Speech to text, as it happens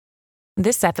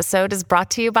This episode is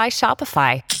brought to you by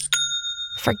Shopify.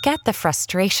 Forget the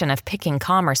frustration of picking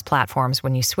commerce platforms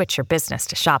when you switch your business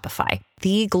to Shopify,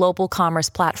 the global commerce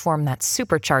platform that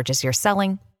supercharges your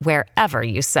selling wherever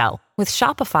you sell. With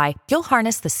Shopify, you'll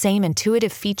harness the same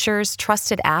intuitive features,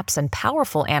 trusted apps, and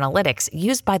powerful analytics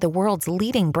used by the world's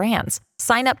leading brands.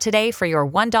 Sign up today for your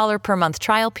 $1 per month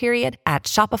trial period at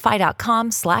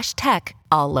shopify.com/tech,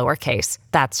 all lowercase.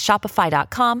 That's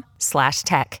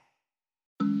shopify.com/tech.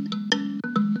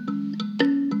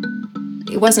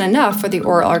 It wasn't enough for the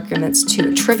oral arguments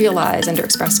to trivialize and to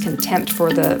express contempt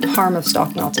for the harm of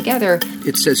stalking altogether.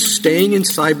 It says staying in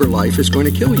cyber life is going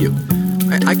to kill you.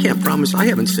 I can't promise. I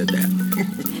haven't said that.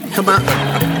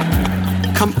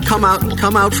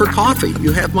 Come out for coffee.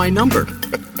 You have my number.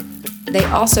 They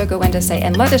also go in to say,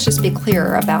 and let us just be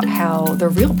clear about how the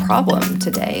real problem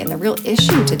today and the real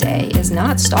issue today is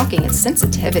not stalking, it's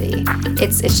sensitivity.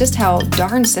 It's just how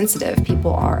darn sensitive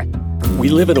people are. We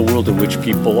live in a world in which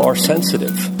people are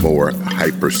sensitive. More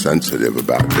hypersensitive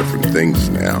about different things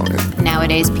now. And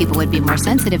nowadays, people would be more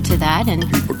sensitive to that.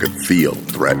 And people could feel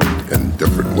threatened in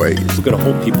different ways. We're going to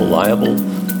hold people liable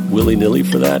willy-nilly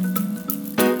for that.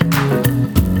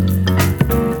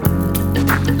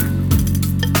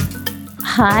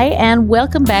 Hi, and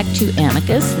welcome back to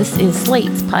Amicus. This is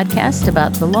Slate's podcast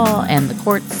about the law and the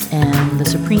courts and the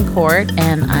Supreme Court.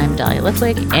 And I'm Dahlia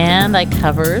Lithwick, and I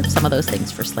cover some of those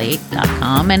things for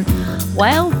Slate.com. And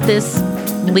while this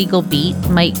legal beat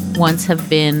might once have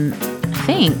been, I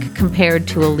think, compared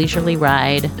to a leisurely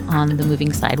ride on the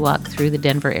moving sidewalk through the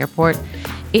Denver airport,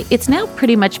 it's now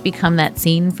pretty much become that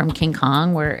scene from King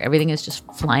Kong where everything is just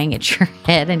flying at your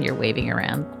head and you're waving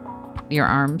around your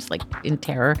arms like in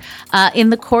terror.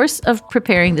 In the course of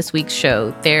preparing this week's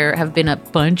show, there have been a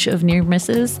bunch of near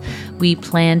misses. We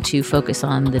plan to focus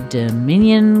on the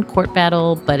Dominion court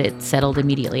battle, but it settled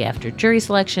immediately after jury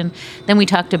selection. Then we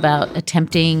talked about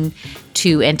attempting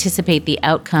to anticipate the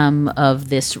outcome of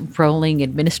this rolling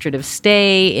administrative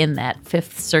stay in that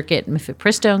Fifth Circuit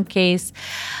Mifepristone case.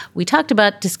 We talked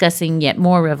about discussing yet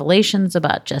more revelations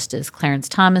about Justice Clarence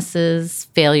Thomas's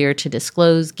failure to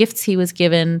disclose gifts he was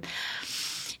given.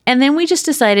 And then we just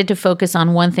decided to focus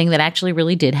on one thing that actually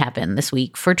really did happen this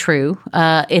week for True.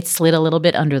 It slid a little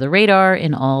bit under the radar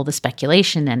in all the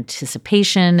speculation,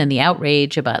 anticipation, and the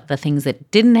outrage about the things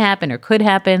that didn't happen or could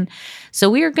happen. So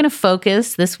we are going to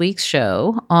focus this week's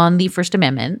show on the First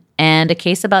Amendment and a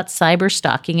case about cyber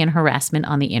stalking and harassment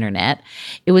on the internet.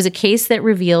 It was a case that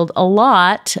revealed a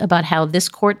lot about how this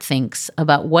court thinks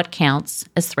about what counts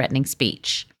as threatening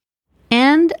speech.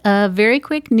 And a very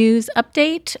quick news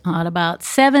update. At about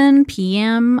 7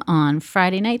 p.m. on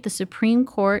Friday night, the Supreme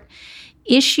Court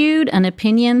issued an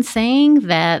opinion saying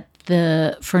that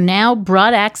the, for now,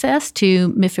 broad access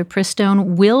to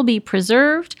mifepristone will be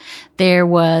preserved. There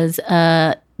was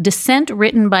a dissent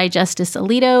written by Justice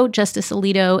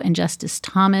Alito and Justice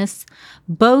Thomas.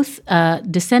 Both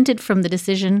dissented from the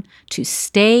decision to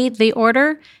stay the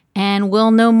order, and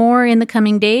we'll know more in the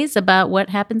coming days about what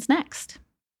happens next.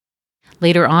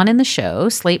 Later on in the show,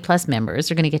 Slate Plus members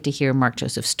are going to get to hear Mark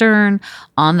Joseph Stern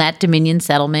on that Dominion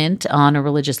settlement, on a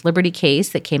religious liberty case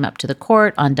that came up to the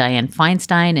court, on Dianne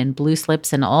Feinstein and blue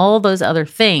slips and all those other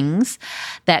things.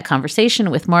 That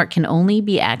conversation with Mark can only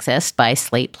be accessed by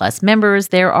Slate Plus members.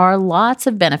 There are lots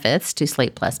of benefits to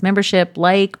Slate Plus membership,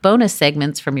 like bonus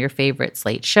segments from your favorite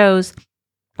Slate shows.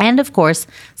 And of course,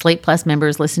 Slate Plus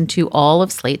members listen to all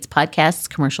of Slate's podcasts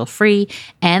commercial-free,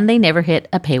 and they never hit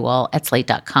a paywall at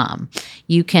slate.com.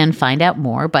 You can find out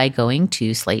more by going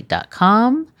to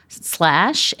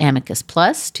slate.com/Amicus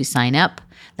Plus to sign up.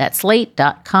 That's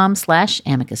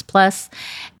slate.com/Amicus Plus.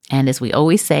 And as we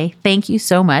always say, thank you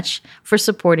so much for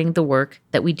supporting the work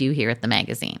that we do here at the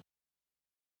magazine.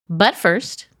 But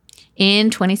first, in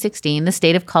 2016, the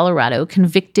state of Colorado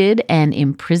convicted and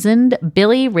imprisoned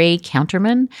Billy Ray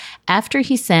Counterman after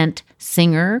he sent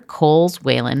singer Coles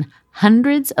Whalen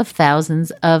hundreds of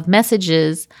thousands of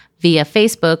messages via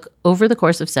Facebook over the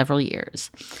course of several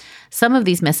years. Some of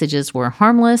these messages were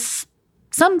harmless.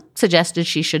 Some suggested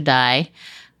she should die.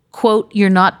 Quote, "You're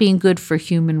not being good for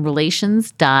human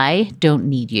relations. Die. Don't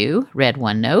need you," read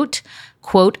one note.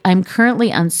 Quote, "I'm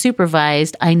currently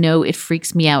unsupervised. I know it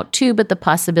freaks me out too, but the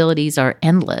possibilities are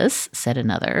endless," said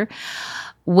another.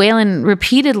 Whalen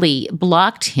repeatedly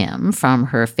blocked him from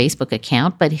her Facebook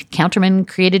account, but Counterman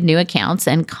created new accounts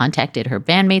and contacted her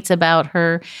bandmates about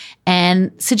her and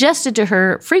suggested to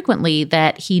her frequently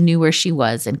that he knew where she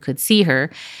was and could see her.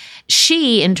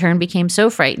 She, in turn, became so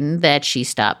frightened that she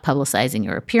stopped publicizing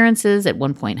her appearances, at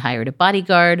one point hired a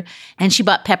bodyguard, and she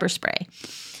bought pepper spray.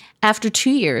 After 2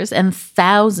 years and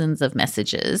thousands of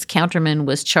messages, Counterman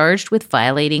was charged with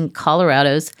violating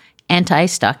Colorado's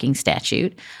anti-stalking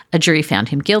statute. A jury found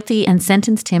him guilty and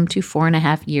sentenced him to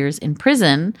 4.5 years in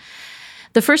prison.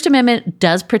 The First Amendment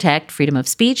does protect freedom of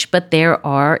speech, but there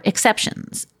are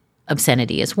exceptions.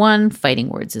 Obscenity is one, fighting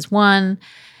words is one,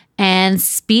 and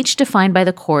speech defined by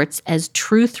the courts as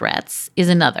true threats is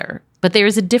another. But there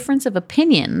is a difference of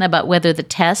opinion about whether the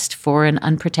test for an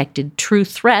unprotected true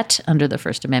threat under the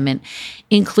First Amendment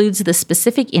includes the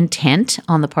specific intent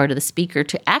on the part of the speaker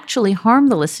to actually harm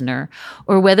the listener,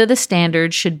 or whether the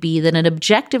standard should be that an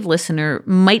objective listener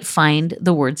might find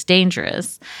the words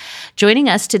dangerous. Joining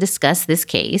us to discuss this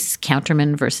case,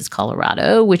 Counterman versus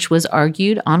Colorado, which was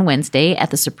argued on Wednesday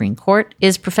at the Supreme Court,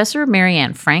 is Professor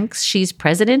Marianne Franks. She's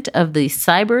president of the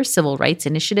Cyber Civil Rights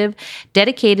Initiative,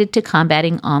 dedicated to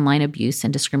combating online abuse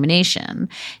and discrimination.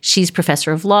 She's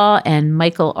professor of law and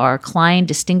Michael R. Klein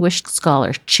Distinguished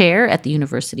Scholar Chair at the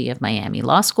University of Miami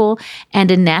Law School,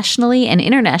 and a nationally and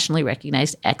internationally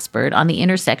recognized expert on the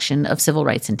intersection of civil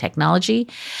rights and technology.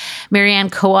 Marianne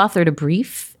co-authored a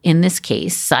brief in this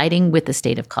case, siding with the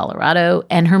state of Colorado,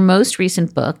 and her most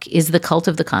recent book is The Cult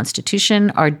of the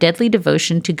Constitution, Our Deadly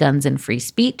Devotion to Guns and Free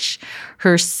Speech.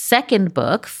 Her second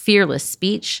book, Fearless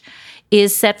Speech,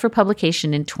 is set for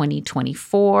publication in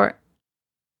 2024.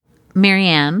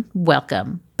 Marianne,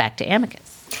 welcome back to Amicus.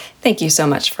 Thank you so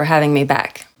much for having me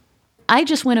back. I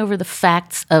just went over the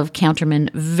facts of Counterman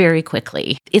very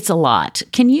quickly. It's a lot.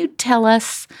 Can you tell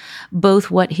us both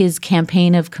what his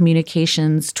campaign of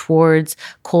communications towards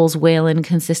Coles Whalen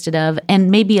consisted of,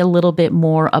 and maybe a little bit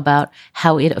more about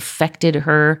how it affected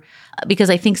her? Because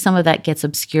I think some of that gets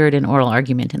obscured in oral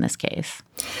argument in this case.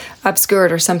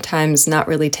 Obscured or sometimes not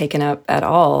really taken up at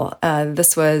all.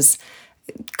 This was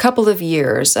couple of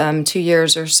years, 2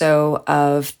 years or so,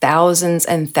 of thousands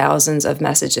and thousands of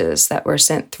messages that were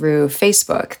sent through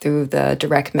Facebook, through the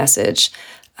direct message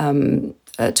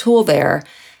tool there.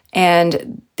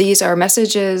 And these are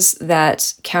messages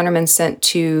that Counterman sent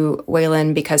to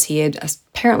Whalen because he had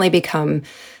apparently become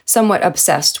somewhat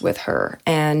obsessed with her.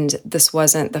 And this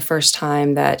wasn't the first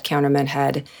time that Counterman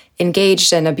had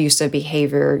engaged in abusive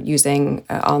behavior using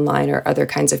online or other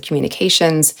kinds of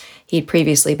communications. He'd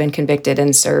previously been convicted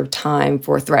and served time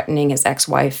for threatening his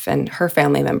ex-wife and her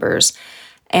family members.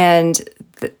 And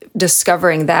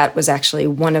discovering that was actually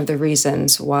one of the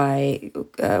reasons why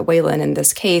Whalen, in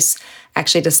this case,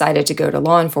 actually decided to go to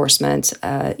law enforcement,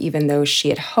 even though she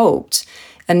had hoped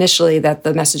initially that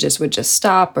the messages would just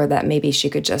stop or that maybe she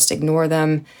could just ignore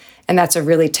them. And that's a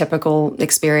really typical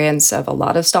experience of a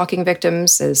lot of stalking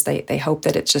victims, is they hope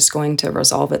that it's just going to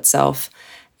resolve itself.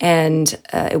 And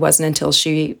it wasn't until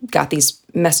she got these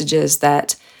messages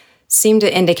that seemed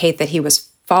to indicate that he was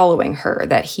following her,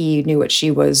 that he knew what she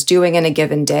was doing in a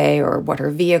given day or what her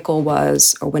vehicle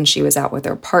was or when she was out with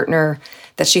her partner,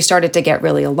 that she started to get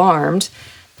really alarmed.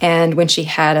 And when she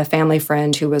had a family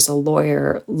friend who was a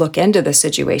lawyer look into the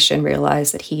situation,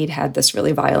 realized that he'd had this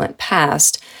really violent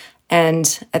past.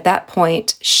 And at that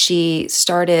point, she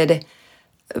started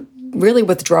really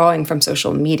withdrawing from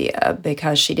social media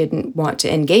because she didn't want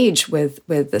to engage with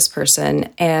this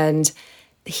person. And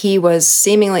he was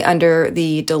seemingly under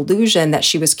the delusion that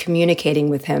she was communicating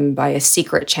with him via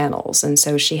secret channels. And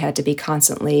so she had to be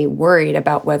constantly worried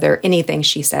about whether anything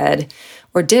she said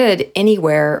or did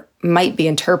anywhere might be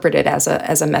interpreted as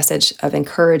a message of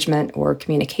encouragement or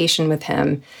communication with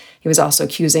him. He was also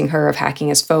accusing her of hacking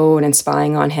his phone and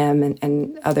spying on him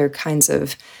and other kinds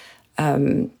of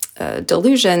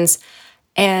delusions.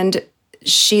 And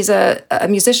she's a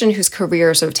musician whose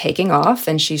career is sort of taking off,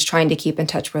 and she's trying to keep in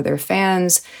touch with her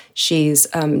fans. She's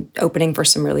opening for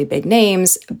some really big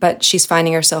names, but she's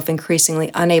finding herself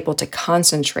increasingly unable to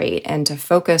concentrate and to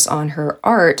focus on her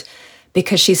art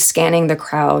because she's scanning the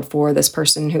crowd for this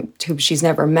person who she's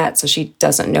never met, so she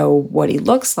doesn't know what he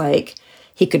looks like.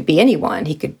 He could be anyone.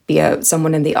 He could be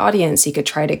someone in the audience. He could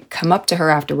try to come up to her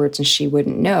afterwards and she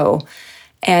wouldn't know.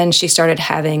 And she started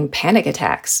having panic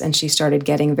attacks, and she started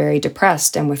getting very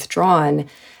depressed and withdrawn.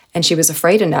 And she was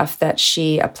afraid enough that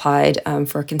she applied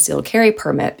for a concealed carry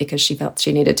permit because she felt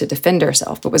she needed to defend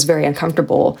herself, but was very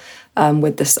uncomfortable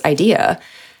with this idea.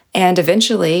 And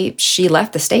eventually she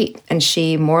left the state, and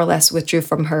she more or less withdrew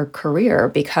from her career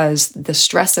because the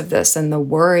stress of this and the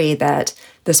worry that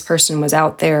this person was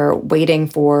out there waiting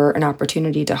for an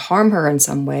opportunity to harm her in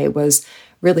some way was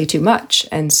really too much.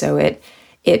 And so it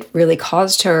really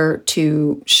caused her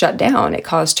to shut down. It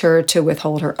caused her to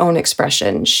withhold her own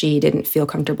expression. She didn't feel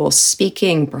comfortable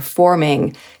speaking,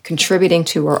 performing, contributing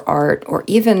to her art, or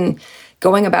even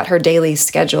going about her daily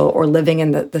schedule or living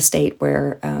in the state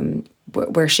where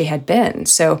she had been.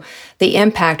 So the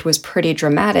impact was pretty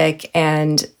dramatic.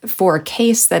 And for a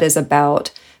case that is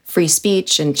about free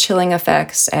speech and chilling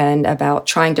effects and about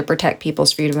trying to protect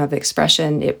people's freedom of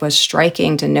expression, it was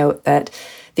striking to note that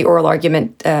the oral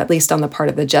argument, at least on the part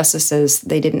of the justices,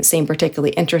 they didn't seem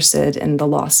particularly interested in the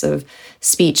loss of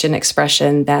speech and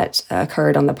expression that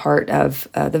occurred on the part of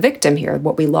the victim here,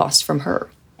 what we lost from her.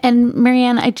 And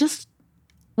Marianne, I just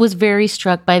was very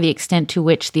struck by the extent to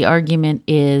which the argument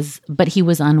is, but he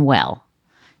was unwell.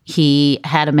 He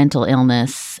had a mental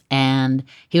illness and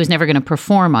he was never going to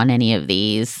perform on any of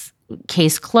these.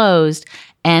 Case closed.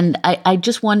 And I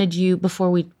just wanted you,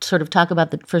 before we sort of talk about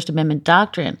the First Amendment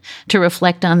doctrine, to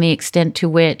reflect on the extent to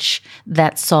which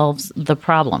that solves the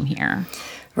problem here.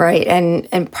 Right.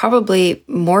 And probably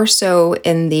more so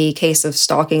in the case of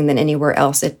stalking than anywhere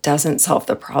else, it doesn't solve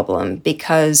the problem,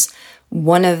 because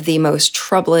one of the most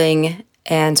troubling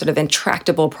and sort of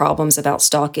intractable problems about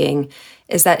stalking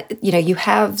is that, you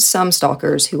have some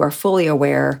stalkers who are fully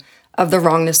aware of the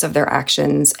wrongness of their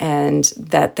actions and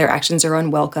that their actions are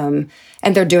unwelcome,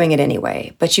 and they're doing it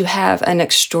anyway. But you have an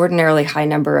extraordinarily high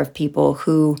number of people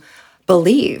who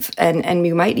believe, and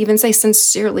you might even say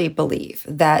sincerely believe,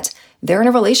 that they're in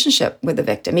a relationship with the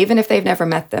victim, even if they've never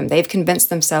met them. They've convinced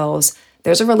themselves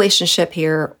there's a relationship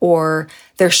here, or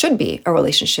there should be a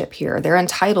relationship here. They're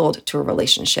entitled to a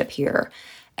relationship here.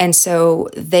 And so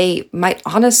they might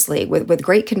honestly, with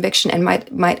great conviction, and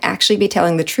might actually be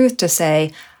telling the truth to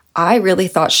say, I really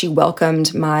thought she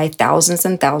welcomed my thousands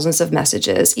and thousands of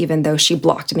messages, even though she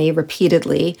blocked me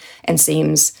repeatedly and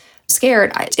seems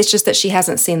scared. It's just that she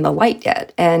hasn't seen the light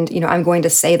yet. And, I'm going to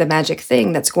say the magic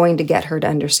thing that's going to get her to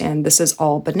understand this is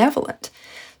all benevolent.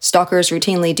 Stalkers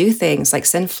routinely do things like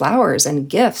send flowers and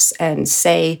gifts and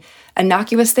say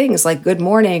innocuous things like good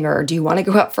morning or do you want to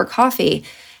go out for coffee?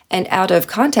 And out of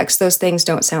context, those things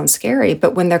don't sound scary.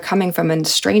 But when they're coming from a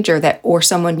stranger or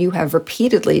someone you have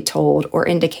repeatedly told or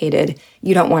indicated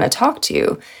you don't want to talk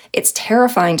to, it's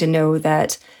terrifying to know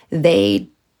that they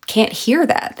can't hear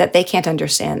that they can't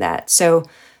understand that. So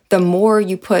the more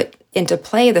you put into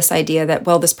play this idea that,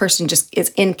 well, this person just is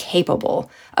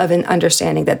incapable of an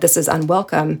understanding that this is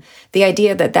unwelcome, the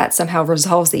idea that somehow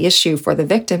resolves the issue for the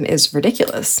victim is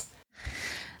ridiculous.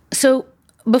 So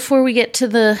before we get to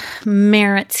the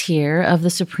merits here of the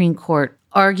Supreme Court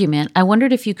argument, I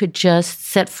wondered if you could just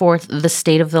set forth the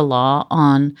state of the law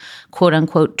on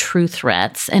quote-unquote true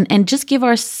threats and just give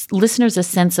our listeners a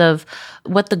sense of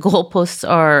what the goalposts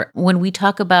are. When we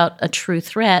talk about a true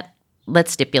threat,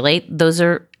 let's stipulate those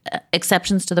are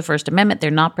exceptions to the First Amendment. They're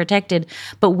not protected.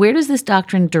 But where does this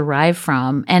doctrine derive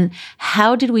from? And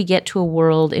how did we get to a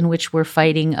world in which we're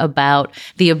fighting about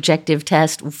the objective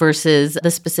test versus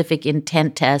the specific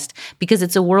intent test? Because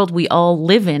it's a world we all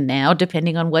live in now,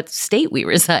 depending on what state we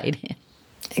reside in.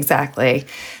 Exactly.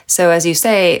 So as you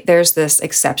say, there's this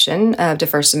exception to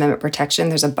First Amendment protection.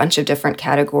 There's a bunch of different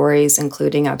categories,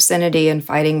 including obscenity and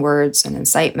fighting words and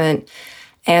incitement.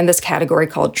 And this category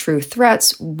called true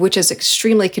threats, which is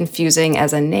extremely confusing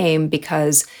as a name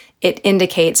because it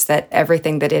indicates that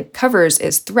everything that it covers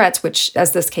is threats, which,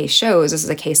 as this case shows, this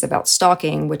is a case about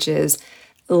stalking, which is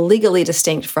legally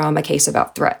distinct from a case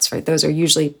about threats, right? Those are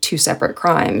usually two separate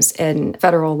crimes in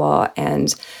federal law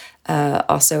and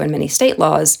also in many state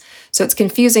laws. So it's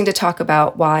confusing to talk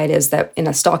about why it is that in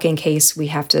a stalking case, we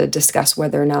have to discuss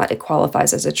whether or not it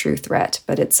qualifies as a true threat,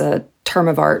 but it's a term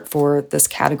of art for this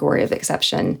category of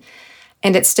exception.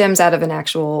 And it stems out of an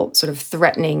actual sort of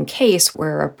threatening case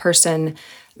where a person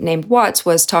named Watts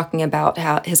was talking about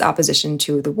how his opposition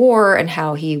to the war and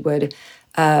how he would,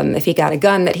 if he got a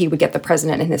gun, that he would get the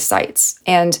president in his sights.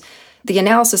 And the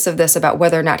analysis of this about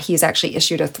whether or not he's actually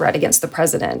issued a threat against the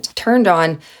president turned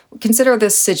on, consider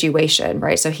this situation,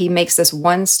 right? So he makes this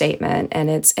one statement and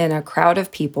it's in a crowd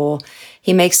of people.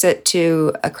 He makes it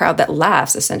to a crowd that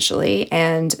laughs essentially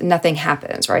and nothing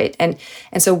happens, right? And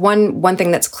so one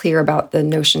thing that's clear about the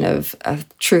notion of a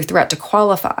true threat to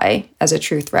qualify as a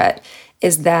true threat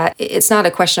is that it's not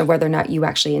a question of whether or not you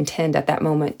actually intend at that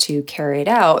moment to carry it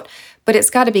out, but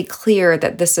it's got to be clear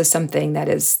that this is something that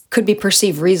could be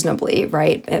perceived reasonably,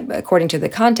 right, according to the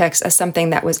context, as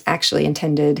something that was actually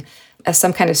intended as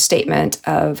some kind of statement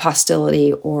of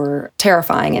hostility or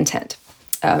terrifying intent,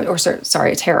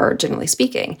 terror, generally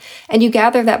speaking. And you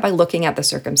gather that by looking at the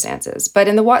circumstances. But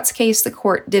in the Watts case, the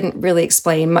court didn't really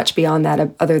explain much beyond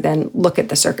that other than look at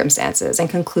the circumstances and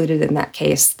concluded in that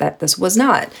case that this was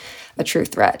not a true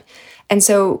threat. And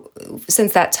so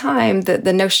since that time,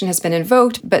 the notion has been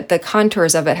invoked, but the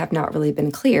contours of it have not really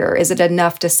been clear. Is it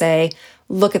enough to say,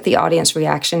 look at the audience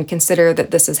reaction, consider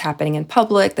that this is happening in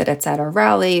public, that it's at a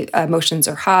rally, emotions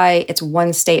are high, it's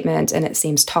one statement, and it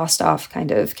seems tossed off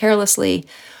kind of carelessly?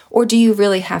 Or do you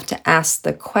really have to ask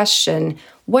the question,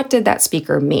 what did that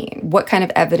speaker mean? What kind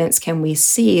of evidence can we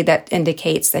see that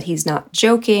indicates that he's not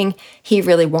joking? He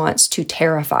really wants to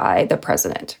terrify the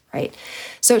president, right?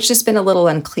 So it's just been a little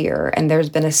unclear. And there's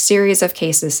been a series of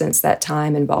cases since that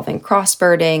time involving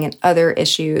cross-birding and other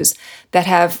issues that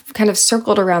have kind of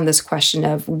circled around this question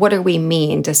of what do we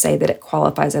mean to say that it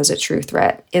qualifies as a true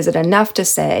threat? Is it enough to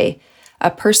say a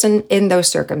person in those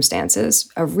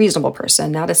circumstances, a reasonable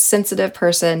person, not a sensitive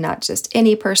person, not just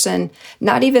any person,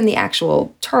 not even the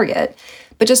actual target,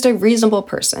 but just a reasonable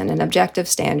person, an objective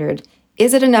standard?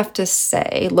 Is it enough to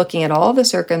say, looking at all the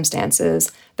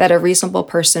circumstances, that a reasonable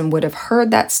person would have heard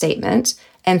that statement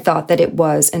and thought that it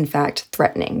was, in fact,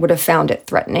 threatening, would have found it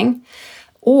threatening?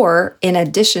 Or in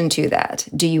addition to that,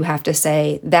 do you have to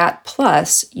say that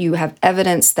plus you have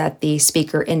evidence that the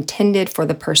speaker intended for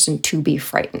the person to be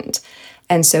frightened?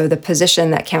 And so the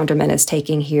position that Counterman is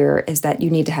taking here is that you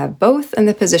need to have both, and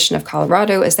the position of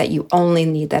Colorado is that you only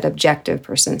need that objective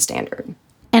person standard.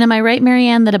 And am I right,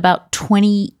 Marianne, that about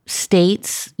 20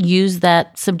 states use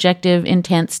that subjective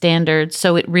intent standard?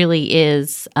 So it really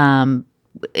is,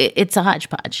 it's a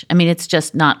hodgepodge. I mean, it's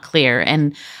just not clear.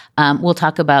 And we'll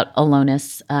talk about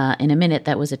Alonis in a minute.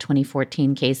 That was a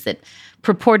 2014 case that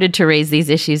purported to raise these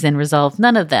issues and resolve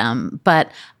none of them. But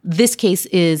this case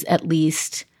is, at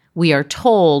least we are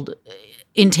told,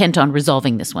 intent on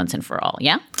resolving this once and for all,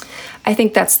 yeah? I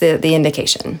think that's the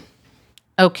indication.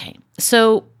 Okay.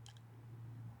 So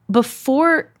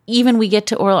before even we get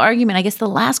to oral argument, I guess the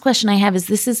last question I have is,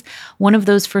 this is one of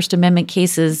those First Amendment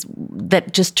cases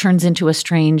that just turns into a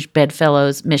strange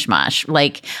bedfellows mishmash.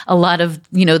 Like a lot of,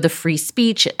 the free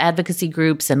speech advocacy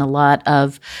groups and a lot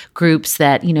of groups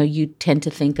that, you tend to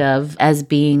think of as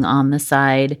being on the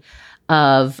side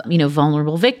of,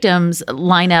 vulnerable victims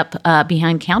line up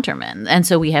behind Counterman. And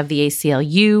so we have the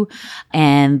ACLU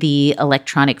and the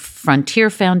Electronic Frontier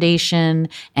Foundation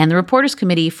and the Reporters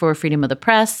Committee for Freedom of the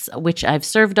Press, which I've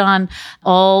served on,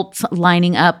 all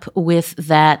lining up with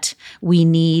that we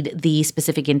need the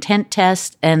specific intent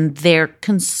test. And their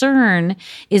concern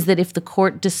is that if the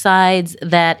court decides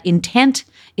that intent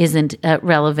isn't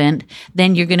relevant,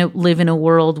 then you're going to live in a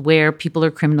world where people are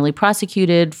criminally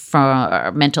prosecuted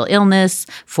for mental illness,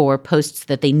 for posts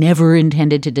that they never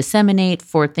intended to disseminate,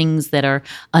 for things that are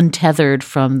untethered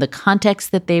from the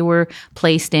context that they were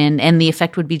placed in. And the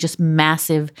effect would be just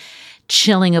massive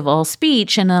chilling of all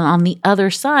speech. And on the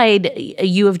other side,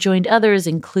 you have joined others,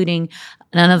 including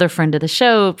another friend of the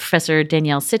show, Professor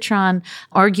Danielle Citron,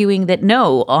 arguing that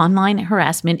no, online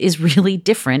harassment is really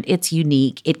different. It's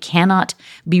unique. It cannot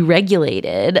be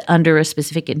regulated under a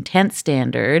specific intent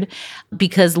standard,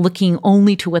 because looking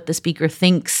only to what the speaker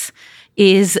thinks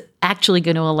is actually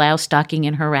going to allow stalking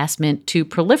and harassment to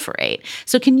proliferate.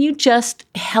 So can you just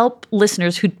help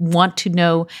listeners who want to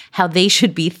know how they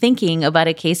should be thinking about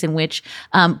a case in which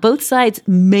both sides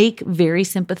make very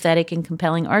sympathetic and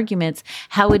compelling arguments,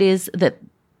 how it is that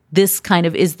this kind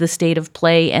of is the state of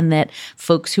play, and that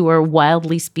folks who are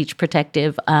wildly speech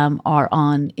protective are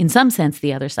on, in some sense,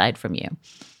 the other side from you?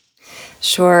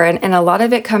 Sure. And a lot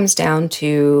of it comes down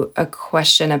to a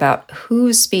question about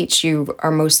whose speech you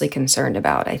are mostly concerned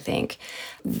about, I think.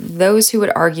 Those who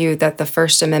would argue that the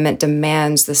First Amendment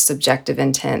demands this subjective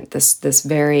intent, this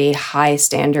very high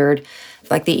standard,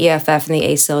 like the EFF and the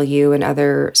ACLU and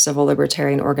other civil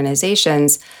libertarian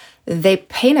organizations, they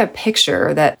paint a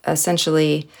picture that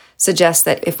essentially suggests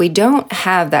that if we don't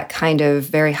have that kind of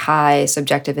very high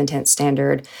subjective intent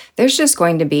standard, there's just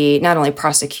going to be not only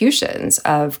prosecutions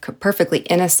of perfectly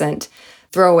innocent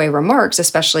throwaway remarks,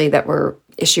 especially that were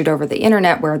issued over the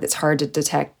internet where it's hard to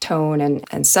detect tone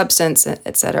and substance,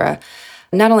 et cetera.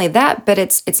 Not only that, but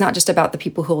it's not just about the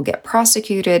people who will get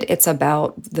prosecuted. It's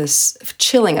about this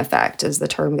chilling effect, as the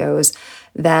term goes,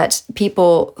 that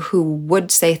people who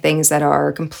would say things that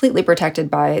are completely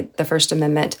protected by the First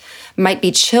Amendment might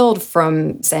be chilled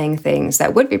from saying things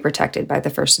that would be protected by the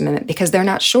First Amendment, because they're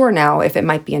not sure now if it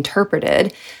might be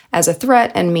interpreted as a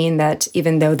threat and mean that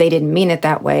even though they didn't mean it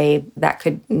that way, that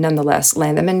could nonetheless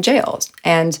land them in jails.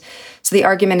 And so the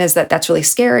argument is that that's really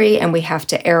scary, and we have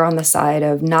to err on the side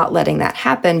of not letting that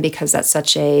happen, because that's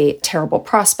such a terrible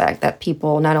prospect that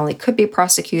people not only could be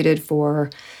prosecuted for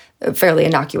fairly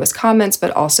innocuous comments,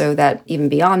 but also that even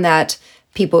beyond that,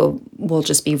 people will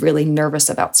just be really nervous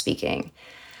about speaking.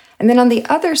 And then on the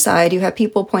other side, you have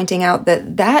people pointing out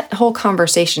that that whole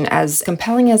conversation, as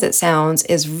compelling as it sounds,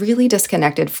 is really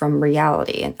disconnected from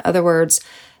reality. In other words,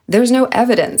 there's no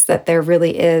evidence that there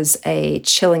really is a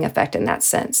chilling effect in that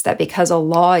sense, that because a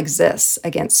law exists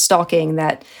against stalking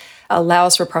that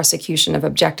allows for prosecution of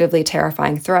objectively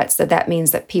terrifying threats, that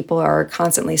means that people are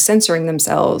constantly censoring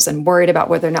themselves and worried about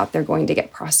whether or not they're going to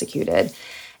get prosecuted.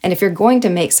 And if you're going to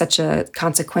make such a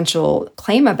consequential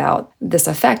claim about this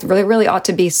effect, there really ought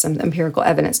to be some empirical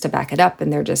evidence to back it up,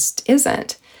 and there just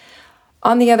isn't.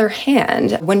 On the other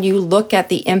hand, when you look at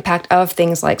the impact of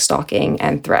things like stalking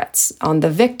and threats on the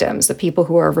victims, the people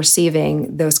who are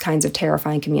receiving those kinds of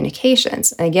terrifying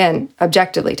communications, and again,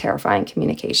 objectively terrifying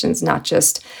communications, not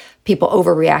just people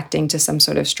overreacting to some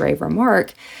sort of stray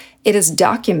remark, it is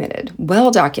documented,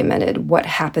 well documented, what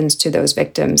happens to those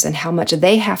victims and how much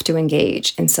they have to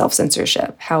engage in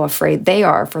self-censorship, how afraid they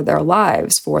are for their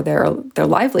lives, for their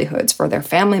livelihoods, for their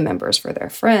family members, for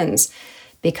their friends.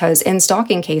 Because in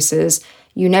stalking cases,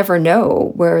 you never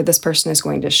know where this person is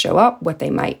going to show up, what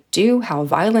they might do, how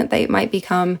violent they might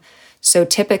become. So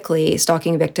typically,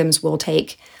 stalking victims will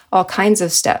take all kinds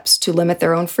of steps to limit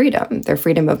their own freedom, their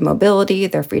freedom of mobility,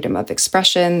 their freedom of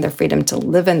expression, their freedom to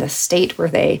live in the state where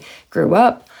they grew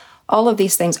up. All of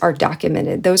these things are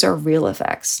documented. Those are real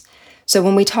effects. So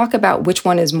when we talk about which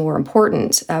one is more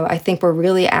important, I think we're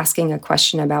really asking a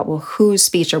question about, well, whose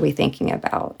speech are we thinking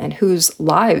about and whose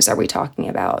lives are we talking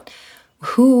about?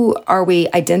 Who are we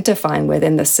identifying with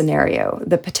in this scenario?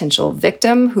 The potential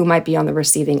victim who might be on the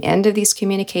receiving end of these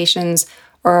communications,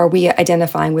 or are we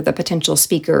identifying with a potential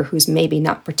speaker who's maybe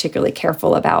not particularly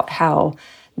careful about how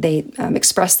they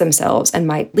express themselves and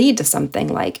might lead to something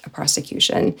like a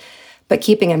prosecution? But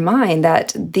keeping in mind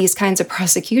that these kinds of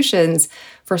prosecutions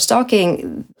for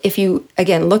stalking, if you,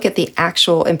 again, look at the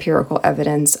actual empirical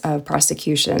evidence of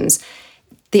prosecutions,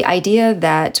 the idea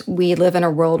that we live in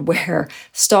a world where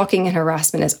stalking and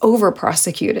harassment is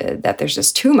over-prosecuted, that there's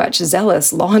just too much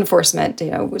zealous law enforcement,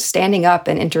 standing up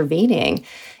and intervening,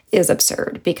 is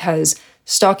absurd, because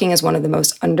stalking is one of the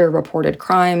most underreported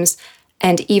crimes.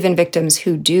 And even victims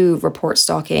who do report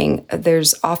stalking,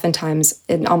 there's oftentimes,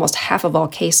 in almost half of all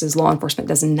cases, law enforcement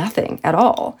does nothing at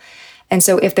all. And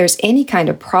so if there's any kind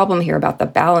of problem here about the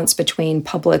balance between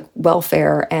public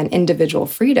welfare and individual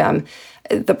freedom,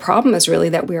 the problem is really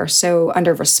that we are so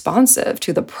under-responsive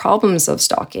to the problems of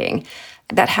stalking.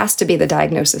 That has to be the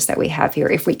diagnosis that we have here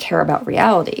if we care about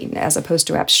reality, as opposed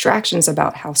to abstractions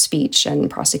about how speech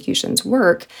and prosecutions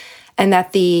work, and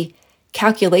that the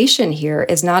calculation here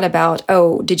is not about,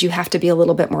 oh, did you have to be a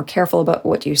little bit more careful about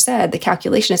what you said? The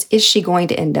calculation is she going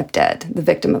to end up dead, the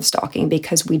victim of stalking,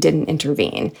 because we didn't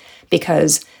intervene?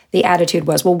 Because the attitude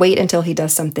was, well, wait until he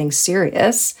does something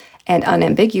serious and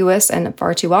unambiguous, and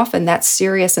far too often that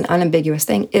serious and unambiguous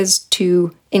thing is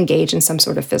to engage in some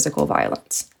sort of physical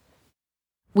violence.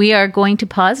 We are going to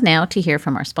pause now to hear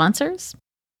from our sponsors.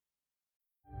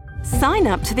 Sign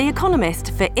up to The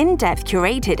Economist for in-depth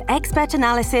curated expert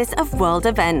analysis of world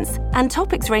events and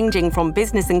topics ranging from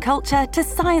business and culture to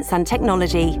science and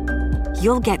technology.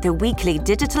 You'll get the weekly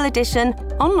digital edition,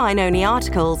 online-only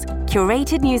articles,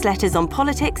 curated newsletters on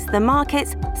politics, the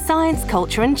markets, science,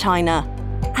 culture and China,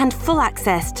 and full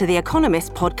access to The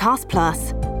Economist Podcast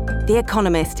Plus. The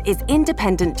Economist is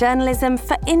independent journalism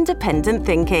for independent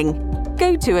thinking.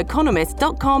 Go to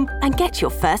economist.com and get your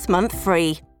first month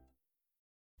free.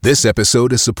 This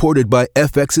episode is supported by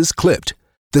FX's Clipped,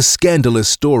 the scandalous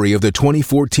story of the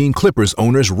 2014 Clippers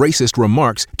owner's racist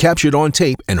remarks captured on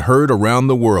tape and heard around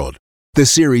the world. The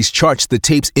series charts the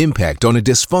tape's impact on a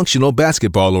dysfunctional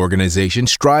basketball organization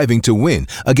striving to win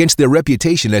against their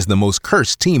reputation as the most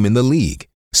cursed team in the league.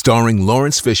 Starring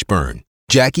Lawrence Fishburne,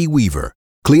 Jackie Weaver,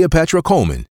 Cleopatra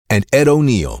Coleman, and Ed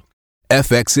O'Neill.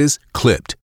 FX's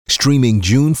Clipped, streaming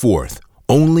June 4th,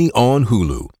 only on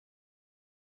Hulu.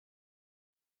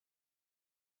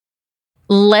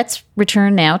 Let's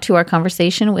return now to our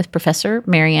conversation with Professor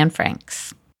Marianne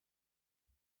Franks.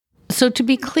 So to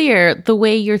be clear, the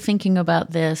way you're thinking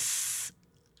about this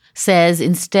says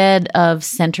instead of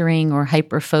centering or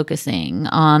hyper-focusing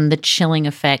on the chilling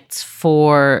effects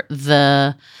for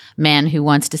the man who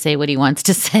wants to say what he wants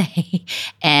to say,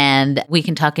 and we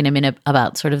can talk in a minute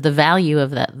about sort of the value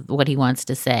of that, what he wants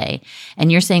to say.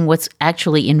 And you're saying what's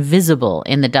actually invisible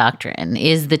in the doctrine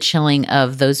is the chilling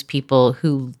of those people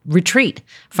who retreat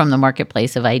from the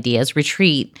marketplace of ideas,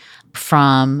 retreat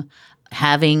from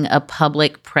having a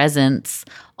public presence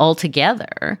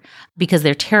altogether because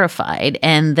they're terrified,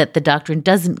 and that the doctrine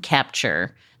doesn't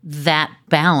capture that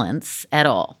balance at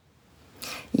all.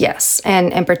 Yes,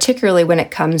 and particularly when it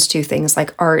comes to things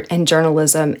like art and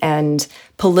journalism and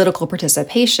political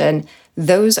participation,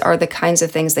 those are the kinds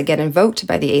of things that get invoked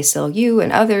by the ACLU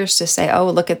and others to say, oh,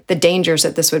 look at the dangers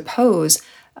that this would pose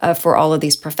for all of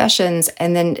these professions.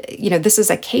 And then, this is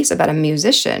a case about a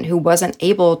musician who wasn't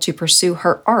able to pursue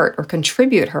her art or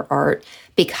contribute her art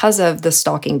because of the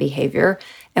stalking behavior.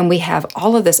 And we have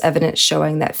all of this evidence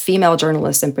showing that female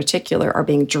journalists in particular are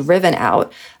being driven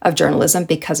out of journalism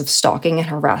because of stalking and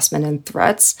harassment and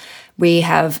threats. We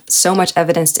have so much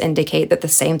evidence to indicate that the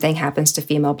same thing happens to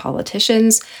female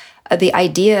politicians. The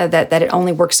idea that it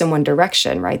only works in one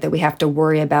direction, right? That we have to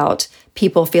worry about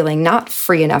people feeling not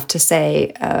free enough to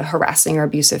say harassing or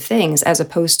abusive things, as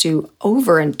opposed to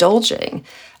overindulging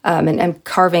and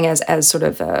carving as sort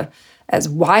of as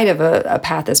wide of a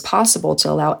path as possible to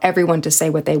allow everyone to say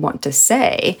what they want to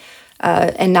say,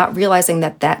 and not realizing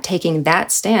that taking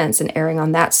that stance and erring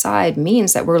on that side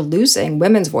means that we're losing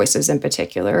women's voices in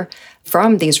particular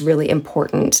from these really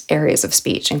important areas of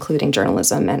speech, including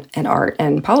journalism and art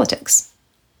and politics.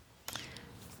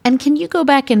 And can you go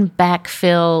back and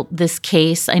backfill this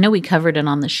case? I know we covered it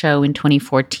on the show in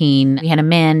 2014. We had a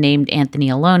man named Anthony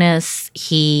Alonis.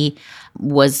 He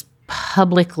was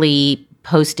publicly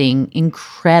posting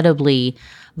incredibly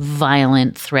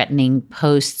violent, threatening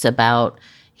posts about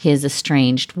his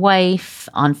estranged wife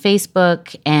on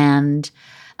Facebook. And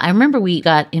I remember we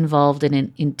got involved in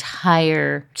an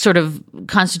entire sort of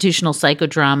constitutional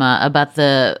psychodrama about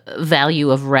the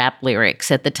value of rap lyrics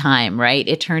at the time, right?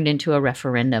 It turned into a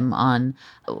referendum on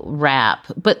rap.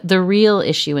 But the real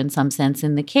issue in some sense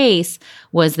in the case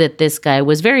was that this guy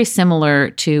was very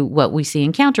similar to what we see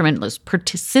in Counterman, was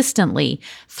persistently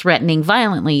threatening,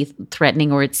 violently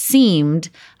threatening, or it seemed,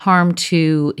 harm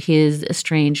to his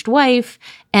estranged wife.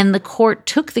 And the court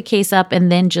took the case up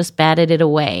and then just batted it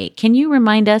away. Can you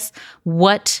remind us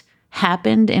what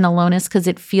happened in Alonis? Because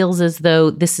it feels as though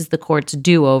this is the court's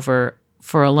do-over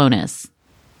for Alonis.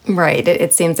 Right.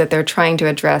 It seems that they're trying to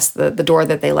address the door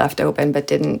that they left open but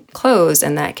didn't close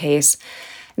in that case.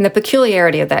 And the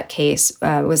peculiarity of that case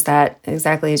was that,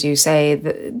 exactly as you say,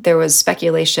 there was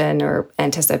speculation or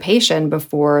anticipation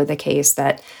before the case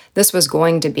that this was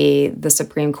going to be the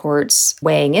Supreme Court's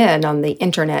weighing in on the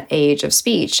internet age of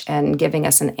speech and giving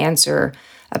us an answer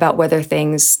about whether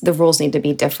the rules need to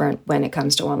be different when it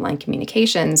comes to online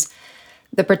communications.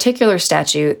 The particular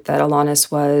statute that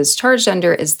Alonis was charged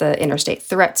under is the interstate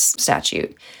threats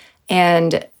statute.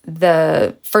 And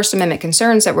the First Amendment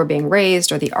concerns that were being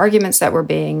raised, or the arguments that were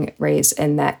being raised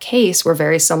in that case, were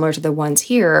very similar to the ones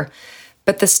here.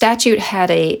 But the statute had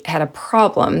a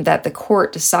problem that the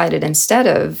court decided, instead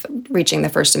of reaching the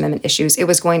First Amendment issues, it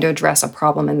was going to address a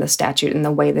problem in the statute in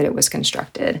the way that it was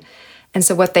constructed. And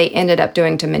so what they ended up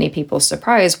doing, to many people's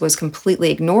surprise, was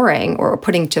completely ignoring or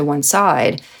putting to one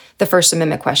side the First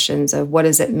Amendment questions of what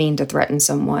does it mean to threaten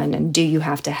someone, and do you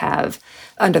have to have,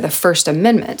 under the First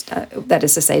Amendment, that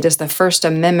is to say, does the First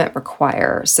Amendment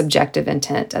require subjective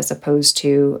intent as opposed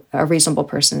to a reasonable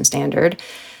person standard?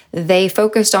 They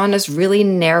focused on this really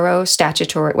narrow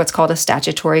statutory, what's called a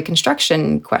statutory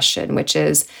construction question, which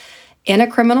is, in a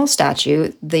criminal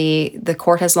statute, the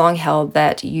court has long held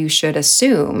that you should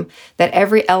assume that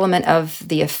every element of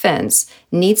the offense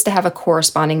needs to have a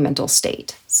corresponding mental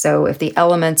state. So if the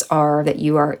elements are that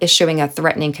you are issuing a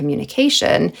threatening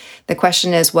communication, the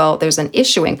question is, well, there's an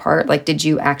issuing part, like did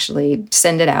you actually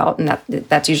send it out? And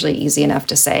that's usually easy enough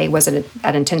to say. Was it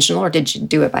intentional, or did you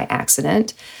do it by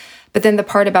accident? But then the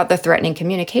part about the threatening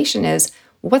communication is,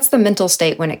 what's the mental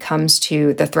state when it comes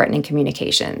to the threatening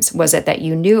communications? Was it that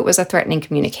you knew it was a threatening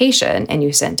communication and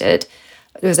you sent it?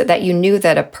 Was it that you knew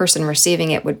that a person receiving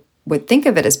it would think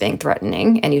of it as being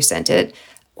threatening and you sent it?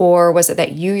 Or was it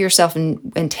that you yourself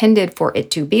intended for it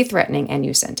to be threatening and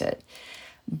you sent it?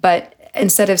 But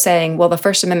instead of saying, well, the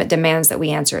First Amendment demands that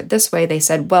we answer it this way, they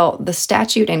said, well, the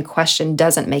statute in question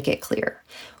doesn't make it clear.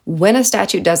 When a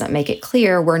statute doesn't make it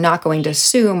clear, we're not going to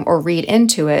assume or read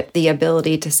into it the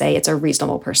ability to say it's a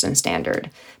reasonable person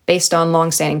standard. Based on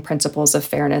longstanding principles of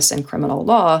fairness in criminal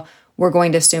law, we're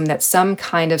going to assume that some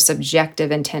kind of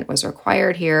subjective intent was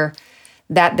required here.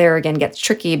 That there again gets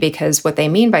tricky, because what they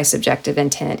mean by subjective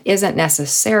intent isn't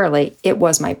necessarily, it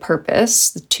was my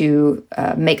purpose to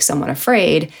make someone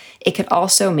afraid. It could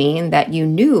also mean that you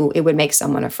knew it would make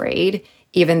someone afraid,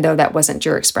 even though that wasn't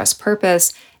your express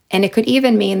purpose. And it could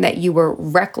even mean that you were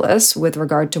reckless with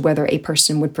regard to whether a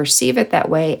person would perceive it that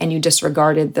way, and you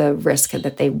disregarded the risk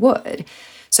that they would.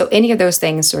 So any of those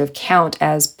things sort of count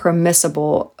as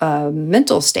permissible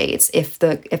mental states if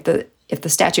the if the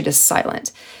statute is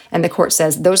silent and the court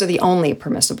says those are the only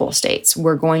permissible states,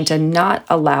 we're going to not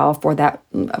allow for that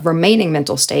remaining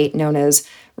mental state known as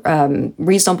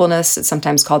reasonableness. It's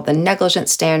sometimes called the negligent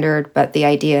standard, but the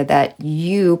idea that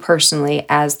you personally,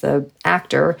 as the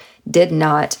actor, did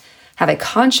not have a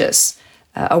conscious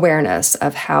awareness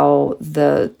of how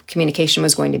the communication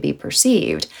was going to be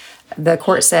perceived. The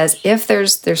court says if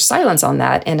there's silence on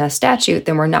that in a statute,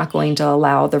 then we're not going to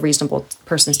allow the reasonable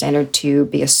person standard to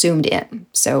be assumed in.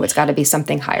 So it's got to be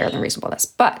something higher than reasonableness.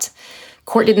 But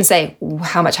court didn't say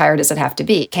how much higher does it have to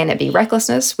be. Can it be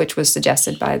recklessness, which was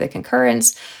suggested by the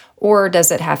concurrence, or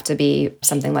does it have to be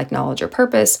something like knowledge or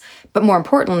purpose? But more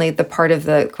importantly, the part of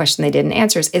the question they didn't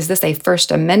answer is this a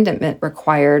First Amendment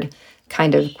required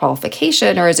kind of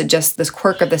qualification, or is it just this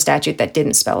quirk of the statute that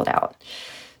didn't spell it out?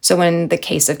 So when the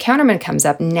case of Counterman comes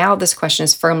up, now this question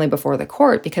is firmly before the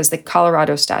court because the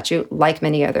Colorado statute, like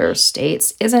many other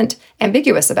states, isn't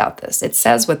ambiguous about this. It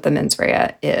says what the mens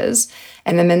rea is,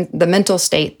 and the mental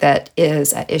state that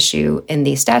is at issue in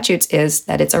these statutes is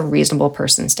that it's a reasonable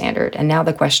person standard. And now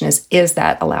the question is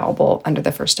that allowable under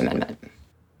the First Amendment?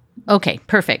 Okay,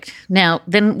 perfect. Now,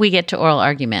 then we get to oral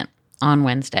argument on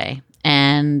Wednesday,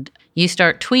 and you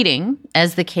start tweeting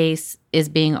as the case is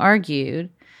being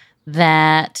argued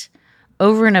that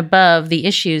over and above the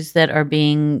issues that are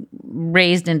being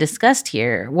raised and discussed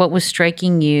here, what was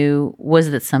striking you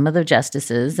was that some of the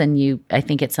justices, and you, I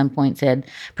think at some point said,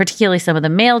 particularly some of the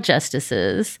male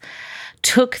justices,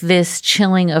 took this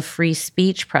chilling of free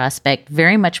speech prospect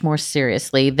very much more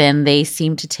seriously than they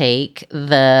seem to take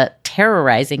the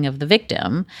terrorizing of the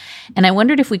victim. And I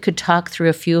wondered if we could talk through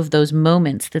a few of those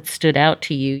moments that stood out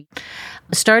to you.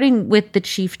 Starting with the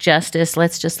Chief Justice,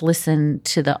 let's just listen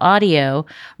to the audio,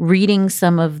 reading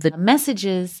some of the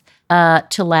messages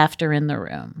to laughter in the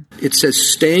room. It says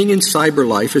staying in cyber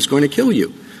life is going to kill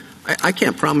you. I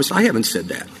can't promise. I haven't said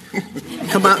that.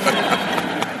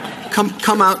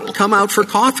 Come out for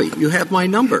coffee. You have my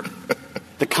number.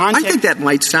 I think that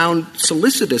might sound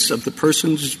solicitous of the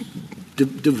person's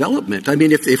development. I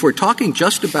mean, if we're talking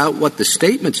just about what the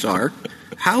statements are,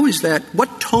 how is that?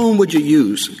 What tone would you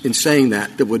use in saying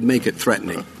that would make it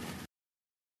threatening?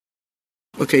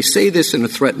 Okay, say this in a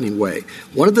threatening way.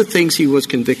 One of the things he was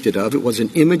convicted of, it was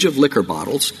an image of liquor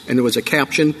bottles, and there was a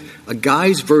caption, a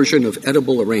guy's version of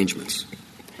edible arrangements.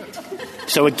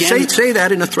 So again, say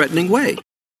that in a threatening way.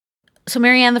 So,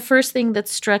 Marianne, the first thing that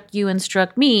struck you and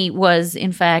struck me was,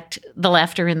 in fact, the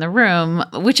laughter in the room,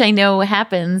 which I know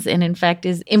happens and, in fact,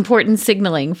 is important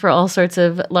signaling for all sorts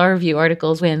of law review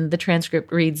articles when the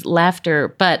transcript reads laughter.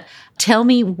 But tell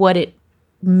me what it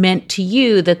meant to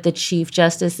you that the Chief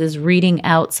Justice is reading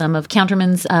out some of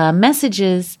Counterman's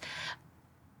messages.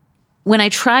 When I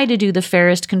try to do the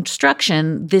fairest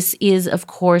construction, this is, of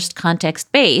course,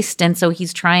 context-based, and so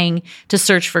he's trying to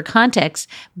search for context,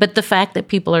 but the fact that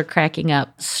people are cracking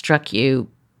up struck you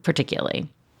particularly.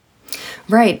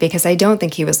 Right, because I don't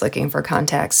think he was looking for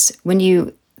context. When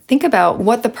you think about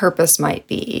what the purpose might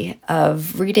be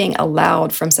of reading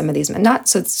aloud from some of these,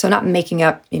 not making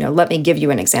up, let me give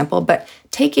you an example, but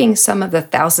taking some of the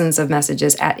thousands of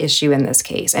messages at issue in this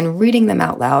case and reading them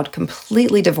out loud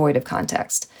completely devoid of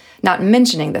context. Not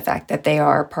mentioning the fact that they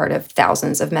are part of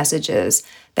thousands of messages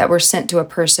that were sent to a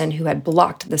person who had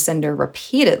blocked the sender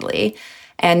repeatedly,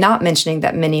 and not mentioning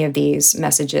that many of these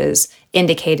messages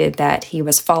indicated that he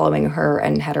was following her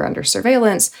and had her under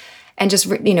surveillance, and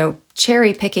just,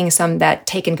 cherry picking some that,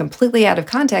 taken completely out of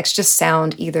context, just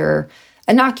sound either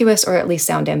innocuous or at least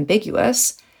sound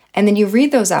ambiguous. And then you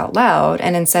read those out loud,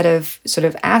 and instead of sort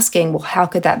of asking, well, how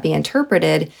could that be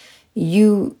interpreted,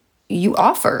 you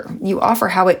offer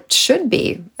how it should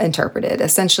be interpreted.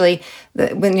 Essentially,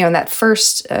 when that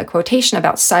first quotation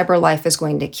about cyber life is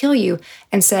going to kill you,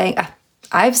 and saying,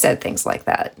 I've said things like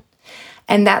that,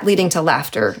 and that leading to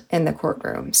laughter in the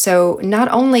courtroom. So not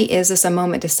only is this a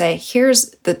moment to say,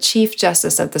 here's the Chief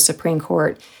Justice of the Supreme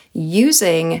Court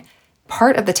using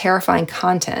part of the terrifying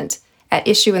content at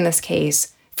issue in this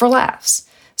case for laughs.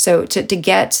 So to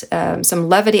get some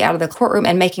levity out of the courtroom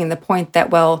and making the point that,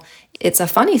 well, it's a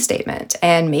funny statement,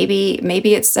 and maybe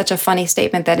it's such a funny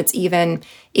statement that it's even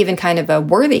kind of a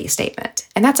worthy statement.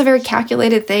 And that's a very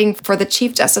calculated thing for the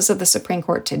Chief Justice of the Supreme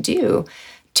Court to do,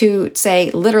 to say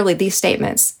literally these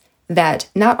statements that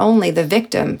not only the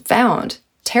victim found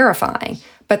terrifying,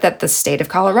 but that the state of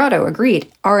Colorado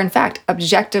agreed are in fact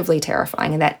objectively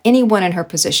terrifying, and that anyone in her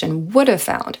position would have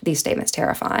found these statements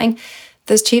terrifying.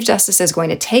 The Chief Justice is going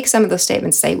to take some of those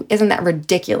statements and say, isn't that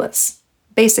ridiculous?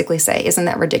 Basically say, isn't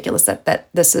that ridiculous that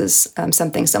this is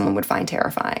something someone would find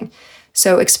terrifying?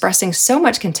 So expressing so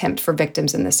much contempt for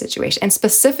victims in this situation, and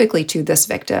specifically to this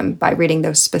victim, by reading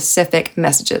those specific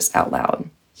messages out loud.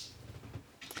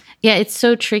 Yeah, it's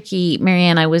so tricky,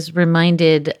 Marianne. I was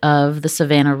reminded of the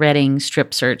Savannah Redding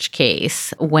strip search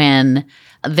case when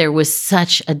there was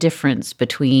such a difference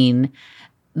between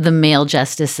the male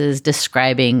justices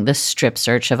describing the strip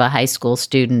search of a high school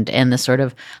student and the sort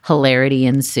of hilarity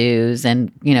ensues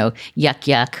and, yuck,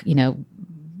 yuck,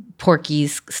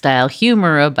 Porky's style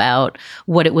humor about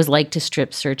what it was like to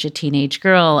strip search a teenage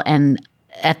girl. And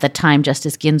at the time,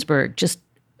 Justice Ginsburg just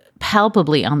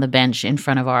palpably on the bench in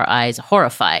front of our eyes,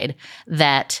 horrified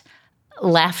that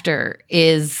laughter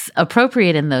is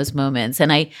appropriate in those moments.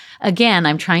 And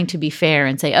I'm trying to be fair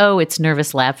and say, oh, it's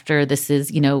nervous laughter. This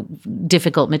is,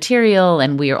 difficult material.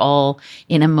 And we are all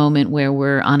in a moment where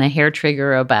we're on a hair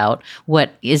trigger about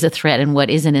what is a threat and what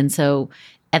isn't. And so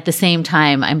at the same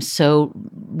time, I'm so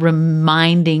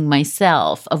reminding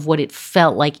myself of what it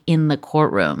felt like in the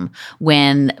courtroom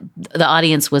when the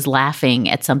audience was laughing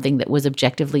at something that was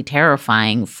objectively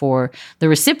terrifying for the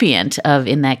recipient of,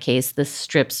 in that case, the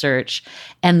strip search,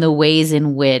 and the ways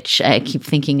in which I keep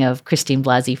thinking of Christine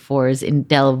Blasey Ford's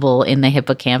indelible in the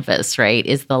hippocampus, right,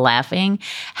 is the laughing,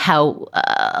 how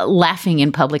laughing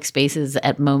in public spaces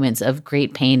at moments of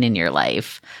great pain in your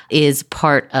life is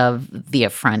part of the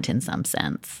affront in some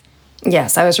sense.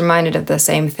 Yes, I was reminded of the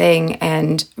same thing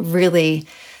and really,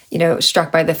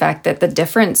 struck by the fact that the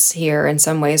difference here in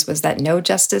some ways was that no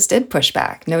justice did push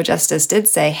back. No justice did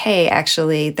say, hey,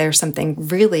 actually, there's something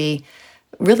really,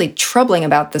 really troubling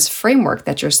about this framework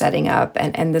that you're setting up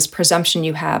and this presumption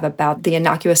you have about the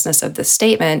innocuousness of the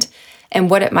statement and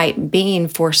what it might mean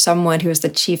for someone who is the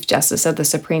Chief Justice of the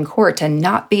Supreme Court to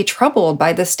not be troubled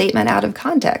by the statement out of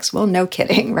context. Well, no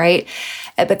kidding, right?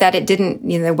 But that it didn't,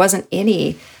 there wasn't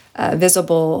any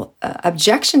visible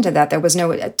objection to that. There was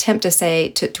no attempt to say,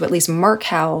 to at least mark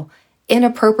how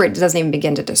inappropriate, it doesn't even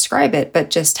begin to describe it, but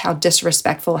just how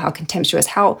disrespectful, how contemptuous,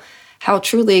 how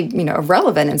truly,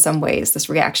 irrelevant in some ways this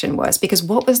reaction was. Because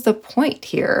what was the point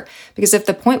here? Because if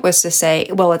the point was to say,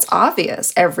 well, it's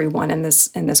obvious, everyone in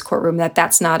this courtroom, that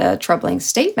that's not a troubling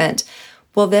statement,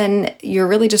 well, then you're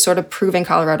really just sort of proving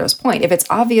Colorado's point. If it's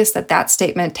obvious that that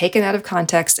statement taken out of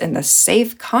context in the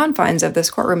safe confines of this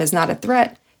courtroom is not a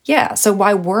threat, yeah, so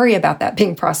why worry about that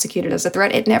being prosecuted as a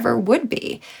threat? It never would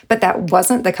be. But that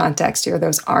wasn't the context here.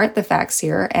 Those aren't the facts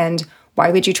here. And why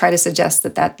would you try to suggest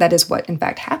that is what, in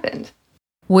fact, happened?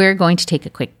 We're going to take a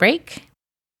quick break.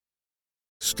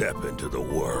 Step into the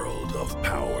world of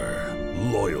power,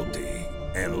 loyalty,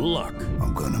 and luck.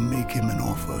 I'm going to make him an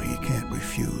offer he can't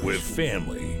refuse. With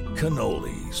family,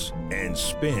 cannolis, and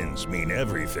spins mean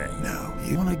everything. Now,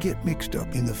 you want to get mixed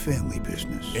up in the family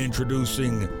business.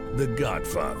 Introducing The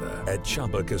Godfather at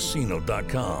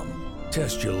ChumbaCasino.com.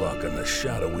 Test your luck in the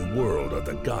shadowy world of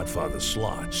The Godfather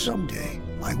slot. Someday,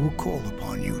 I will call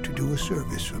upon you to do a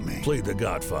service for me. Play The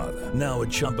Godfather, now at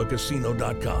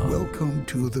ChumbaCasino.com. Welcome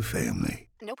to the family.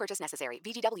 No purchase necessary.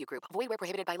 VGW Group. Void where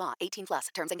prohibited by law.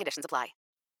 18+. Terms and conditions apply.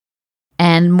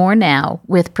 And more now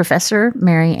with Professor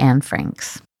Mary Ann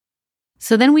Franks.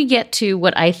 So then we get to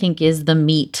what I think is the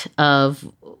meat of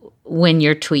when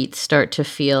your tweets start to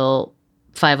feel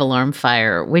 5-alarm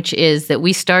fire, which is that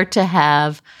we start to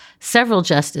have several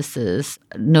justices,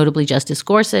 notably Justice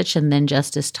Gorsuch and then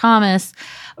Justice Thomas,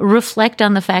 reflect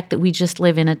on the fact that we just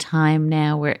live in a time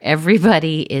now where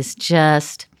everybody is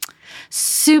just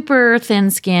super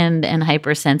thin-skinned and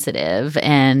hypersensitive.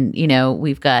 And,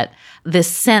 we've got this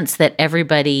sense that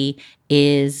everybody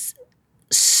is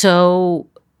so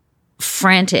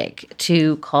frantic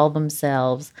to call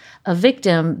themselves a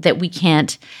victim that we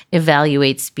can't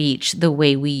evaluate speech the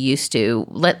way we used to.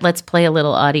 Let's play a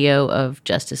little audio of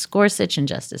Justice Gorsuch and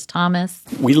Justice Thomas.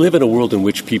 We live in a world in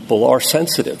which people are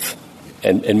sensitive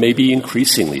and maybe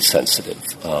increasingly sensitive.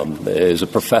 As a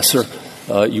professor,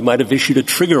 you might have issued a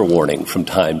trigger warning from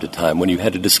time to time when you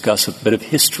had to discuss a bit of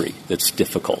history that's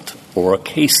difficult or a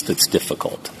case that's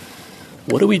difficult.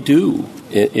 What do we do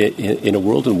in a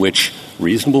world in which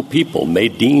reasonable people may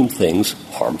deem things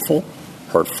harmful,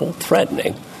 hurtful,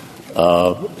 threatening,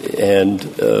 and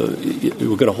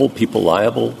we're going to hold people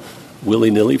liable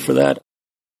willy-nilly for that?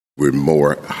 We're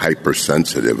more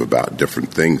hypersensitive about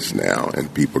different things now,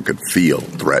 and people could feel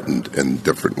threatened in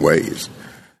different ways.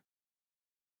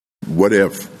 What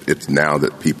if it's now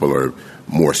that people are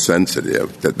more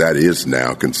sensitive, that is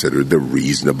now considered the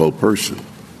reasonable person?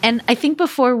 And I think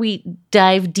before we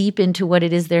dive deep into what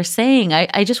it is they're saying,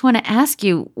 I just want to ask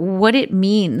you what it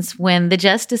means when the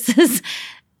justices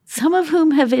some of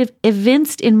whom have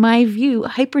evinced, in my view,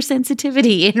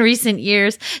 hypersensitivity in recent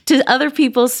years to other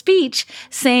people's speech,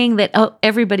 saying that, oh,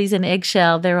 everybody's an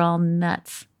eggshell, they're all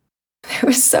nuts. There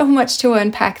was so much to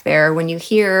unpack there when you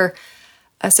hear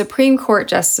a Supreme Court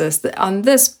justice on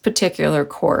this particular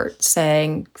court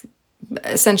saying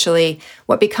essentially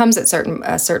what becomes at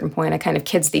a certain point a kind of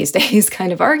kids these days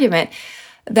kind of argument.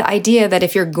 The idea that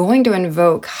if you're going to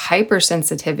invoke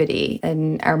hypersensitivity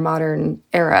in our modern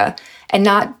era and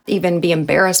not even be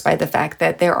embarrassed by the fact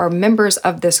that there are members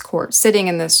of this court sitting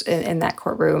in that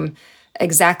courtroom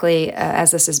exactly as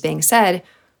this is being said,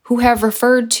 who have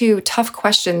referred to tough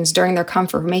questions during their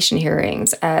confirmation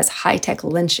hearings as high-tech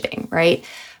lynching, right?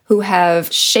 Who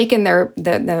have shaken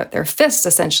their fists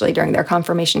essentially during their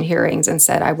confirmation hearings and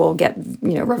said, "I will get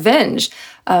revenge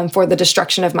for the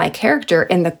destruction of my character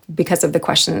because of the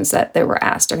questions that they were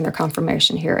asked during their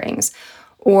confirmation hearings."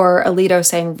 Or Alito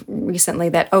saying recently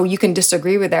that, "Oh, you can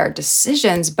disagree with our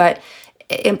decisions," but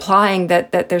implying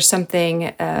that there's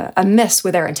something amiss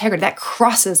with our integrity. That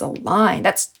crosses a line.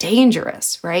 That's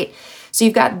dangerous, right? So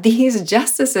you've got these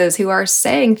justices who are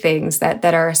saying things that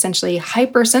are essentially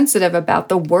hypersensitive about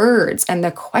the words and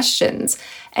the questions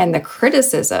and the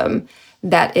criticism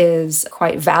that is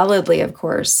quite validly, of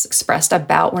course, expressed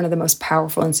about one of the most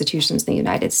powerful institutions in the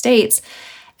United States,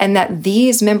 and that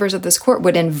these members of this court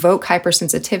would invoke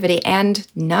hypersensitivity and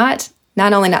not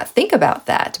only not think about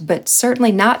that, but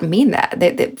certainly not mean that.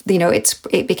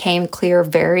 It became clear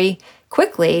very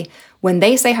quickly when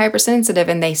they say hypersensitive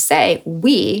and they say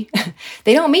we,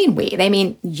 they don't mean we, they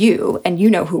mean you, and you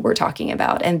know who we're talking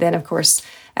about. And then, of course,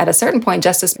 at a certain point,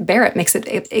 Justice Barrett makes it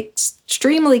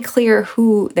extremely clear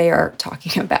who they are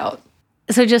talking about.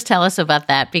 So just tell us about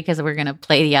that, because we're going to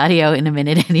play the audio in a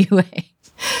minute anyway.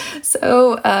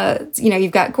 So,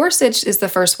 you've got Gorsuch is the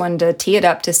first one to tee it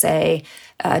up to say,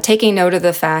 taking note of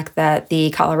the fact that the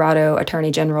Colorado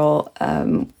Attorney General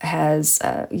has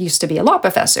used to be a law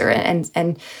professor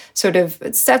and sort of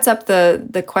sets up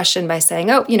the question by saying,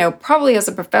 probably as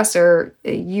a professor,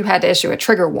 you had to issue a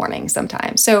trigger warning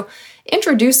sometimes. So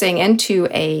introducing into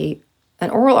an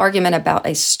oral argument about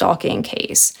a stalking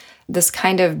case, this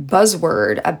kind of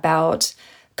buzzword about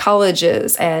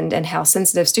colleges and how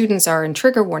sensitive students are in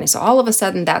trigger warning. So all of a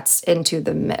sudden that's into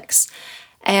the mix.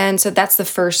 And so that's the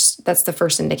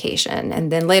first indication.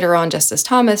 And then later on, Justice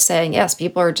Thomas saying, yes,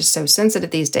 people are just so sensitive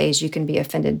these days, you can be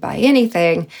offended by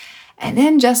anything. And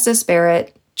then Justice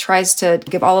Barrett tries to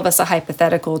give all of us a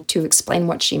hypothetical to explain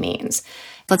what she means.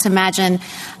 Let's imagine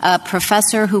a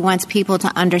professor who wants people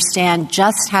to understand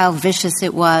just how vicious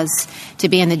it was to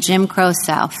be in the Jim Crow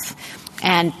South,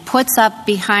 and puts up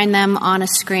behind them on a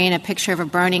screen a picture of a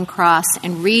burning cross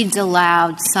and reads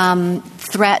aloud some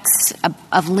threats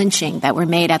of lynching that were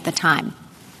made at the time.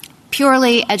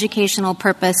 Purely educational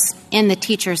purpose in the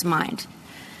teacher's mind.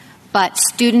 But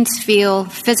students feel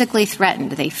physically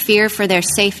threatened. They fear for their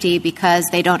safety because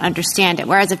they don't understand it.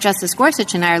 Whereas if Justice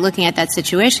Gorsuch and I are looking at that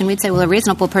situation, we'd say, well, a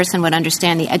reasonable person would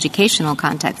understand the educational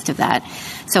context of that.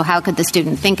 So how could the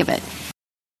student think of it?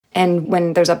 And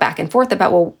when there's a back and forth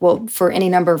about, well, for any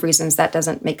number of reasons, that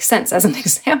doesn't make sense as an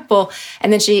example.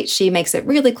 And then she makes it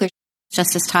really clear.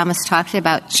 Justice Thomas talked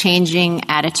about changing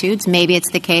attitudes. Maybe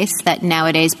it's the case that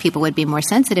nowadays people would be more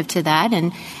sensitive to that.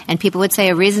 And people would say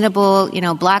a reasonable,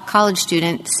 black college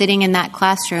student sitting in that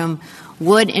classroom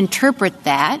would interpret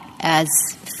that as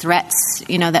threats,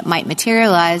 that might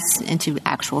materialize into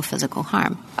actual physical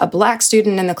harm. A black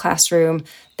student in the classroom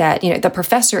that, the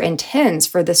professor intends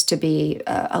for this to be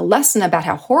a lesson about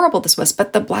how horrible this was,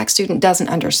 but the black student doesn't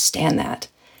understand that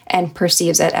and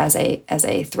perceives it as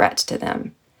a threat to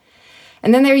them.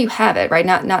 And then there you have it, right?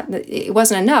 It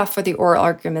wasn't enough for the oral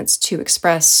arguments to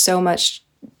express so much,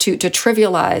 to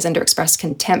trivialize and to express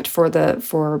contempt for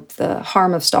the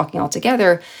harm of stalking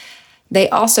altogether. They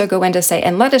also go in to say,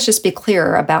 and let us just be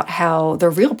clear about how the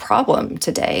real problem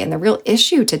today and the real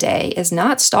issue today is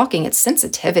not stalking, it's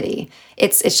sensitivity.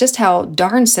 It's just how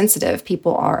darn sensitive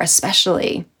people are,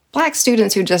 especially black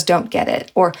students who just don't get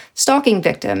it, or stalking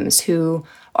victims who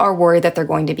are worried that they're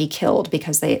going to be killed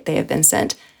because they have been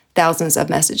sent thousands of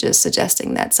messages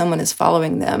suggesting that someone is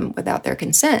following them without their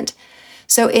consent.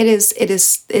 So it is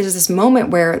this moment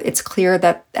where it's clear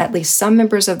that at least some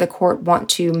members of the court want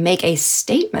to make a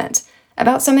statement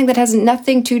about something that has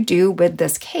nothing to do with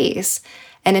this case,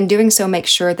 and in doing so make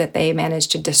sure that they manage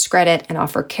to discredit and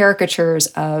offer caricatures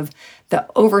of the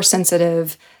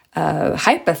oversensitive,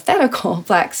 hypothetical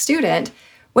black student,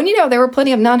 when there were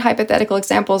plenty of non-hypothetical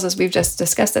examples, as we've just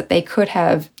discussed, that they could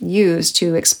have used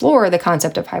to explore the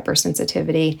concept of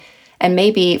hypersensitivity. And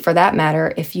maybe, for that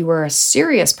matter, if you were a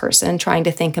serious person trying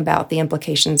to think about the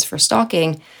implications for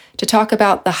stalking, to talk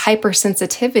about the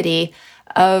hypersensitivity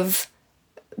of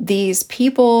these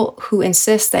people who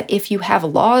insist that if you have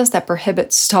laws that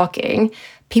prohibit stalking,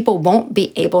 people won't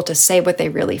be able to say what they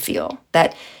really feel.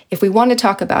 That if we want to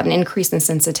talk about an increase in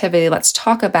sensitivity, let's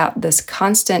talk about this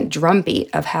constant drumbeat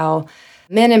of how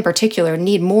men in particular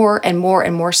need more and more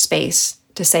and more space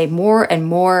to say more and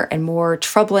more and more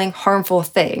troubling, harmful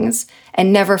things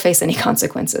and never face any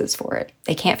consequences for it.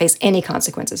 They can't face any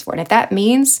consequences for it. And if that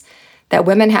means that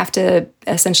women have to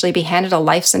essentially be handed a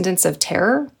life sentence of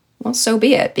terror, well, so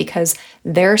be it, because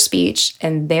their speech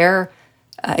and their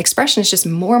expression is just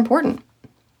more important.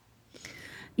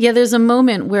 Yeah, there's a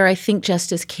moment where I think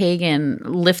Justice Kagan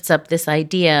lifts up this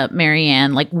idea,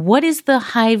 Marianne, like what is the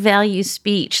high-value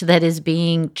speech that is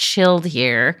being chilled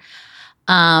here?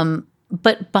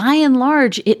 But by and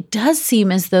large, it does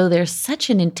seem as though there's such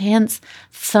an intense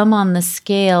thumb on the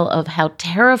scale of how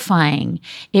terrifying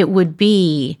it would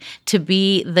be to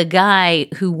be the guy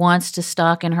who wants to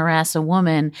stalk and harass a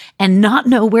woman and not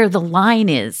know where the line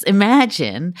is.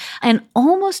 Imagine. And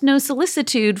almost no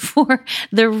solicitude for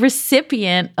the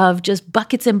recipient of just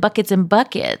buckets and buckets and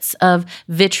buckets of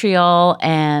vitriol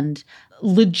and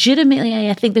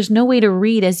legitimately, I think there's no way to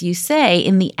read, as you say,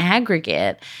 in the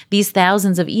aggregate, these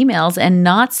thousands of emails and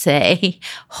not say,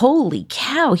 holy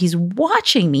cow, he's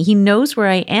watching me. He knows where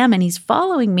I am and he's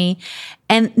following me.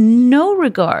 And no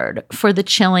regard for the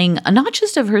chilling, not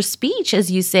just of her speech, as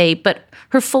you say, but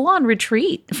her full-on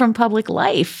retreat from public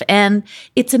life. And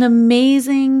it's an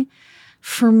amazing,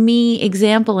 for me,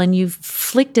 example, and you've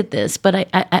flicked at this, but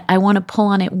I want to pull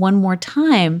on it one more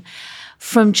time.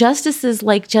 From justices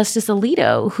like Justice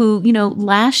Alito, who,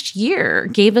 last year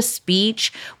gave a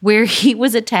speech where he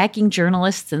was attacking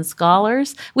journalists and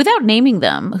scholars without naming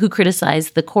them, who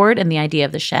criticized the court and the idea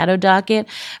of the shadow docket.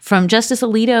 From Justice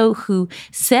Alito, who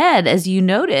said, as you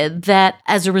noted, that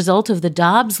as a result of the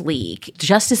Dobbs leak,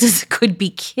 justices could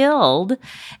be killed.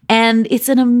 And it's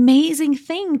an amazing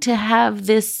thing to have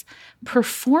this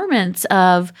performance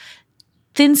of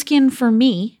thin skin for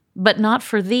me, but not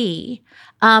for thee.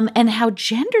 And how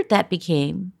gendered that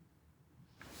became.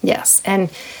 Yes,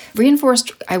 and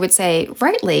reinforced, I would say,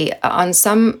 rightly on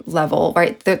some level,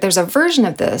 right? There's a version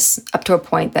of this up to a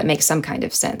point that makes some kind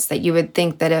of sense, that you would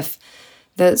think that if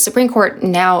the Supreme Court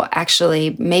now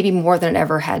actually, maybe more than it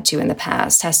ever had to in the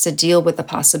past, has to deal with the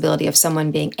possibility of someone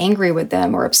being angry with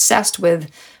them or obsessed with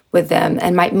them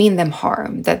and might mean them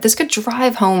harm, that this could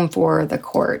drive home for the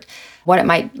court what it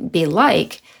might be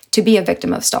like to be a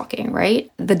victim of stalking,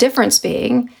 right? The difference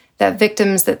being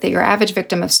that your average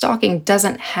victim of stalking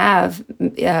doesn't have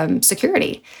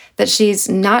security, that she's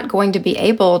not going to be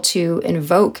able to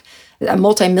invoke a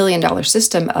multi-million-dollar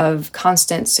system of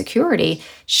constant security.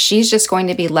 She's just going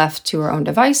to be left to her own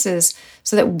devices,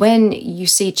 so that when you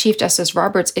see Chief Justice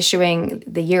Roberts issuing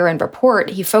the year-end report,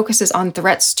 he focuses on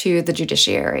threats to the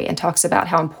judiciary and talks about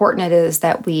how important it is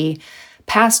that we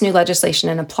pass new legislation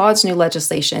and applauds new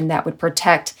legislation that would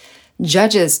protect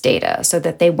judges' data so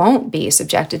that they won't be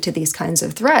subjected to these kinds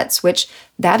of threats, which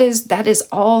that is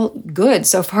all good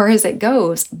so far as it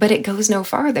goes, but it goes no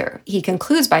farther. He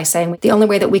concludes by saying the only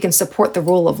way that we can support the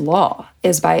rule of law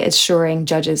is by ensuring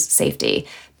judges' safety,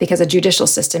 because a judicial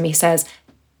system, he says,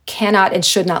 cannot and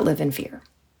should not live in fear.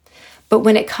 But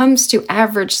when it comes to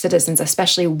average citizens,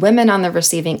 especially women on the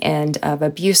receiving end of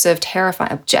abusive,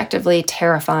 objectively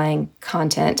terrifying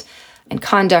content and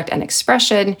conduct and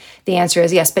expression, the answer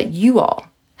is yes, but you all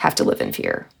have to live in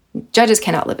fear. Judges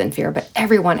cannot live in fear, but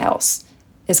everyone else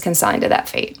is consigned to that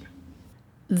fate.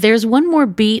 There's one more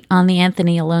beat on the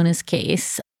Anthony Alonis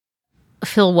case.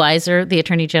 Phil Weiser, the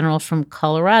Attorney General from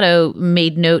Colorado,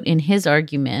 made note in his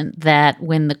argument that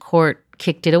when the court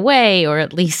kicked it away, or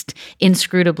at least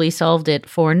inscrutably solved it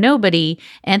for nobody,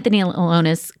 Anthony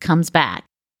Alonis comes back.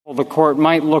 Well, the court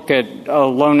might look at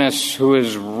Alonis, who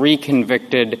is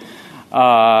reconvicted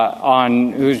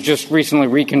who's just recently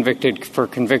reconvicted for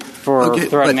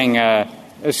threatening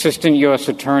assistant U.S.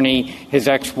 attorney, his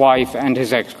ex-wife, and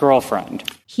his ex-girlfriend.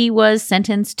 He was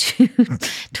sentenced to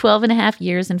 12 and a half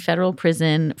years in federal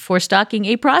prison for stalking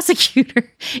a prosecutor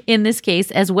in this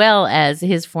case, as well as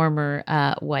his former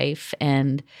wife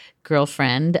and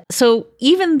girlfriend. So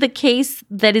even the case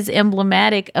that is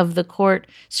emblematic of the court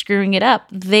screwing it up,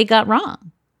 they got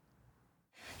wrong.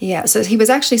 Yeah, so he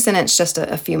was actually sentenced just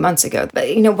a few months ago.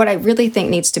 But, what I really think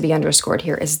needs to be underscored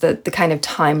here is the kind of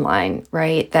timeline,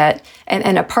 right? That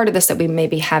and a part of this that we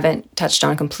maybe haven't touched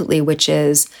on completely, which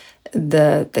is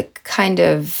the kind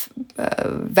of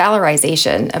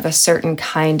valorization of a certain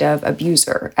kind of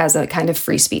abuser as a kind of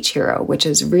free speech hero, which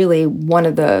is really one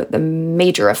of the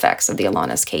major effects of the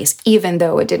Alonis case, even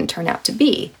though it didn't turn out to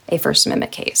be a First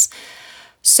Amendment case.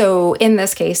 So in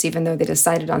this case, even though they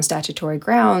decided on statutory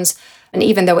grounds, and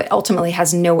even though it ultimately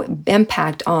has no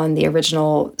impact on the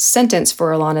original sentence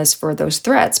for Alanis for those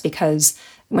threats, because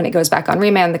when it goes back on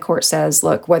remand, the court says,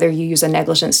 look, whether you use a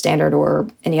negligence standard or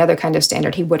any other kind of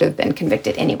standard, he would have been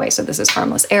convicted anyway. So this is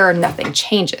harmless error. Nothing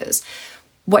changes.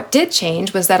 What did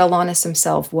change was that Alanis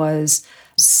himself was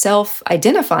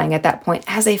self-identifying at that point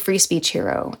as a free speech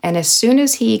hero. And as soon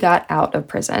as he got out of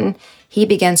prison, he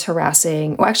begins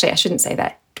harassing, well, actually, I shouldn't say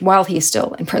that. While he's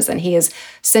still in prison, he is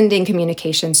sending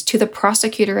communications to the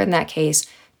prosecutor in that case,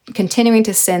 continuing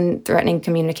to send threatening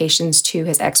communications to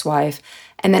his ex-wife,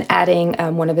 and then adding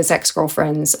one of his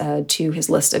ex-girlfriends to his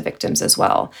list of victims as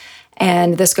well.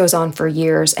 And this goes on for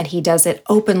years, and he does it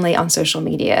openly on social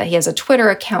media. He has a Twitter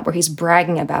account where he's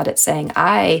bragging about it, saying,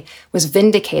 I was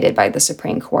vindicated by the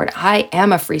Supreme Court. I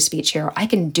am a free speech hero. I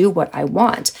can do what I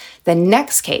want. My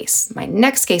next case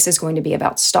is going to be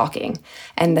about stalking.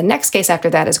 And the next case after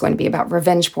that is going to be about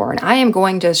revenge porn. I am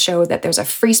going to show that there's a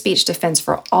free speech defense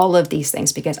for all of these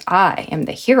things because I am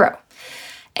the hero.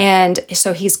 And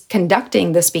so he's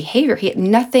conducting this behavior.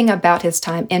 Nothing about his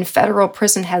time in federal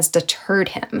prison has deterred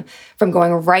him from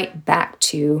going right back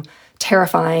to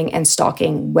terrifying and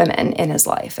stalking women in his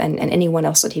life and anyone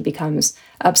else that he becomes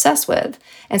obsessed with.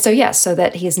 And so, yes, so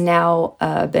that he's now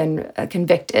been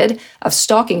convicted of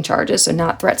stalking charges, so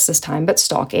not threats this time, but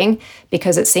stalking,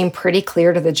 because it seemed pretty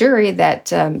clear to the jury that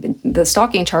the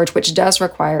stalking charge, which does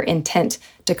require intent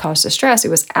to cause distress, it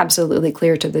was absolutely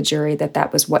clear to the jury that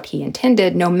that was what he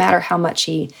intended, no matter how much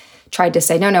he tried to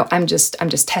say, no, I'm just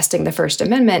testing the First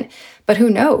Amendment. But who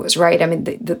knows, right? I mean,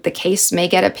 the case may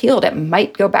get appealed. It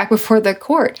might go back before the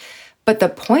court. But the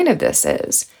point of this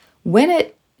is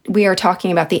we are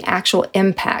talking about the actual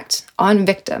impact on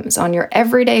victims, on your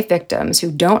everyday victims who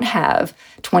don't have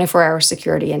 24-hour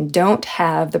security and don't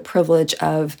have the privilege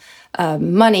of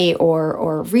money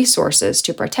or resources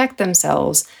to protect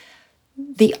themselves.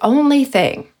 The only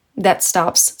thing that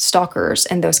stops stalkers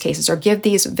in those cases or give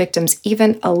these victims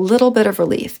even a little bit of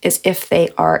relief is if they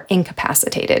are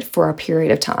incapacitated for a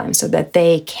period of time so that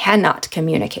they cannot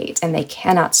communicate and they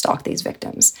cannot stalk these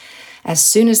victims. As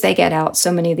soon as they get out,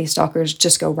 so many of these stalkers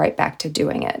just go right back to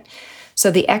doing it. So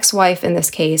the ex-wife in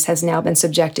this case has now been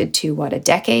subjected to, a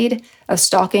decade of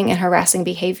stalking and harassing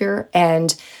behavior,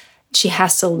 and she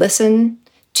has to listen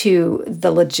to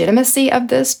the legitimacy of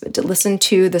this, but to listen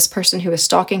to this person who is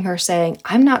stalking her saying,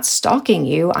 I'm not stalking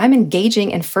you, I'm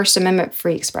engaging in First Amendment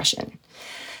free expression.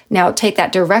 Now take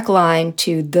that direct line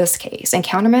to this case, and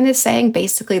Counterman is saying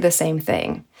basically the same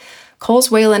thing.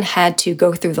 Coles Whalen had to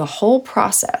go through the whole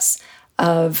process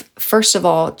of, first of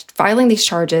all, filing these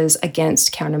charges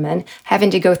against Counterman, having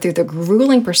to go through the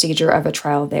grueling procedure of a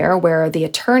trial there where the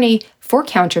attorney for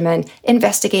Counterman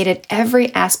investigated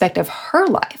every aspect of her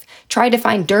life, tried to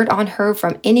find dirt on her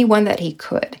from anyone that he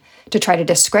could to try to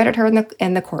discredit her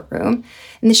in the courtroom.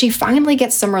 And then she finally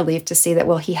gets some relief to see that,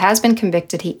 well, he has been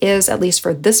convicted. He is, at least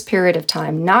for this period of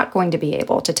time, not going to be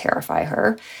able to terrify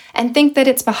her and think that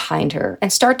it's behind her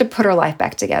and start to put her life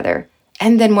back together.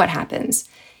 And then what happens?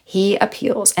 He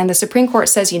appeals. And the Supreme Court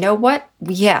says, you know what?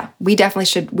 Yeah, we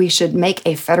should make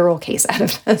a federal case out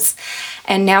of this.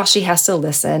 And now she has to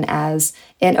listen as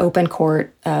in open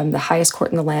court, the highest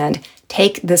court in the land,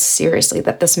 take this seriously,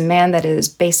 that this man that has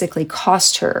basically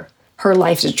cost her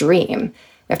life's dream.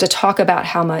 We have to talk about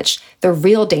how much the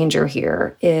real danger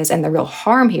here is, and the real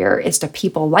harm here is to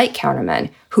people like Counterman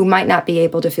who might not be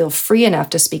able to feel free enough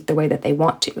to speak the way that they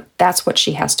want to. That's what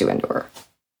she has to endure.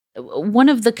 One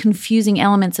of the confusing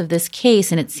elements of this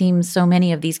case, and it seems so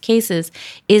many of these cases,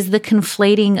 is the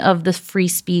conflating of the free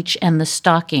speech and the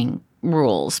stalking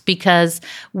rules, because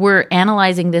we're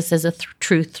analyzing this as a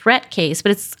true threat case,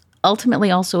 but it's ultimately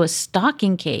also a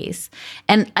stalking case.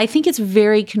 And I think it's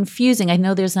very confusing. I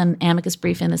know there's an amicus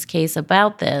brief in this case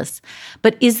about this,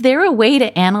 but is there a way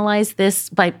to analyze this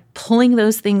by pulling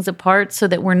those things apart so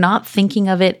that we're not thinking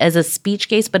of it as a speech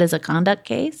case, but as a conduct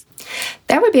case?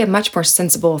 That would be a much more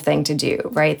sensible thing to do,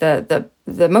 right? The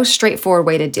most straightforward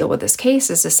way to deal with this case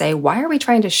is to say, why are we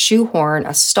trying to shoehorn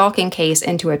a stalking case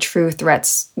into a true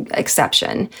threats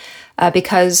exception?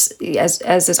 Because as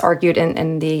is argued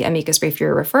in the amicus brief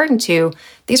you're referring to,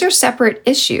 these are separate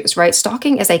issues, right?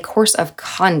 Stalking is a course of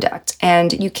conduct,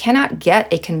 and you cannot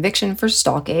get a conviction for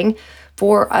stalking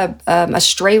for a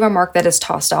stray remark that is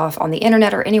tossed off on the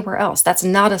internet or anywhere else. That's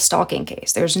not a stalking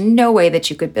case. There's no way that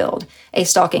you could build a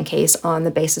stalking case on the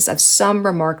basis of some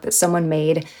remark that someone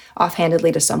made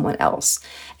offhandedly to someone else.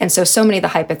 And so many of the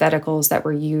hypotheticals that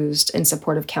were used in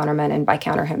support of Counterman and by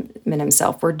Counterman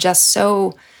himself were just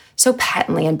so so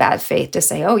patently in bad faith to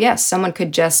say, oh yes, someone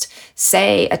could just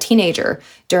say, a teenager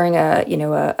during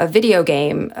a video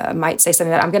game might say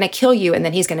something that I'm going to kill you, and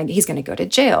then he's going to go to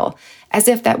jail, as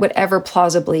if that would ever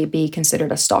plausibly be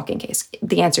considered a stalking case.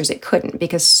 The answer is it couldn't,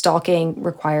 because stalking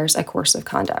requires a course of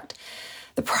conduct.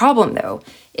 The problem, though,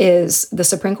 is the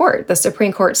Supreme Court. The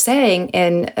Supreme Court saying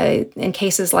in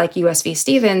cases like U.S. v.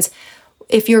 Stevens,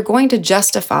 if you're going to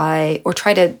justify or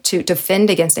try to defend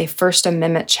against a First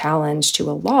Amendment challenge to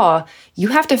a law, you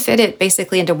have to fit it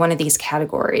basically into one of these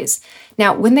categories.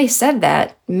 Now, when they said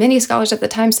that, many scholars at the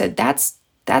time said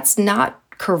that's not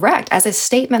correct as a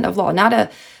statement of law,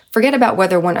 forget about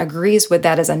whether one agrees with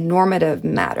that as a normative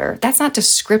matter. That's not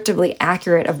descriptively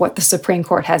accurate of what the Supreme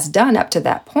Court has done up to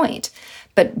that point.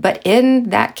 But in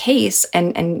that case,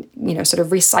 and sort of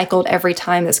recycled every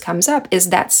time this comes up, is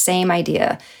that same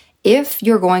idea. If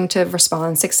you're going to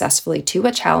respond successfully to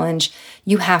a challenge,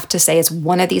 you have to say it's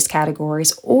one of these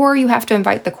categories, or you have to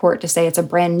invite the court to say it's a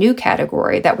brand new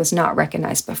category that was not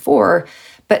recognized before.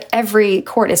 But every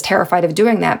court is terrified of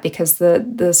doing that because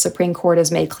the Supreme Court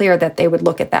has made clear that they would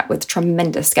look at that with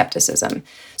tremendous skepticism.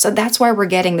 So that's why we're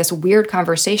getting this weird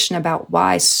conversation about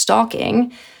why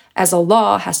stalking as a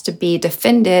law has to be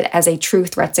defended as a true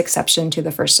threats exception to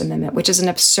the First Amendment, which is an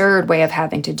absurd way of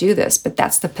having to do this. But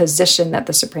that's the position that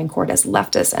the Supreme Court has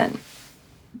left us in.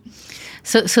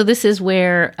 So this is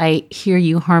where I hear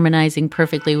you harmonizing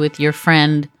perfectly with your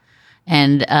friend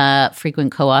and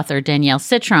frequent co-author Danielle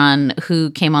Citron, who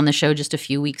came on the show just a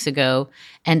few weeks ago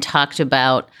and talked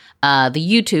about the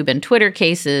YouTube and Twitter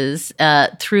cases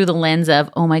through the lens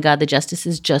of, oh my God, the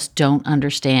justices just don't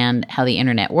understand how the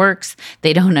internet works.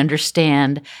 They don't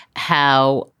understand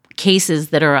how cases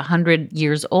that are 100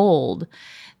 years old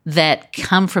that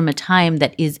come from a time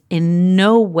that is in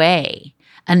no way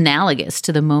analogous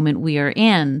to the moment we are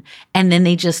in, and then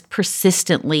they just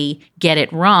persistently get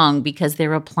it wrong because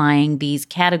they're applying these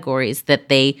categories that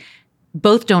they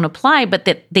both don't apply, but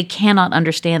that they cannot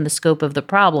understand the scope of the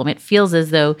problem. It feels as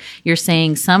though you're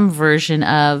saying some version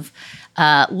of,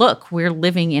 look, we're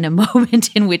living in a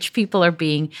moment in which people are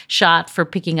being shot for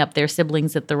picking up their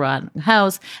siblings at the wrong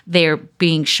house. They're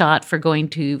being shot for going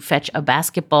to fetch a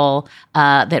basketball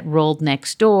that rolled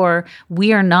next door.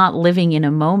 We are not living in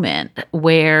a moment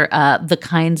where the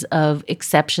kinds of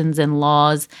exceptions and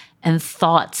laws and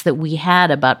thoughts that we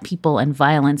had about people and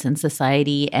violence in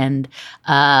society and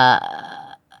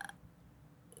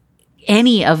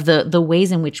any of the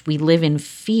ways in which we live in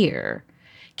fear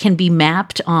can be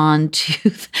mapped onto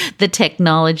the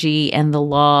technology and the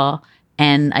law.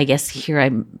 And I guess here I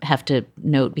have to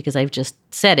note, because I've just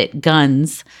said it,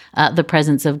 guns, the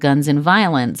presence of guns and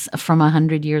violence from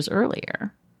 100 years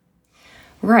earlier.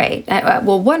 Right.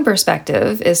 Well, one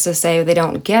perspective is to say they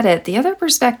don't get it. The other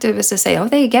perspective is to say, oh,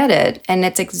 they get it, and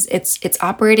it's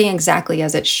operating exactly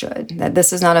as it should. That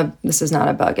this is not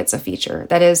a bug; it's a feature.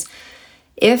 That is,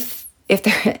 if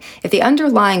the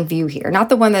underlying view here, not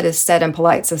the one that is said in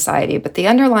polite society, but the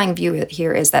underlying view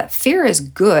here is that fear is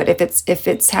good if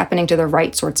it's happening to the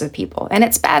right sorts of people, and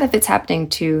it's bad if it's happening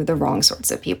to the wrong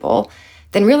sorts of people,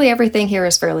 then really everything here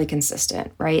is fairly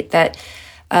consistent, right? That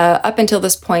up until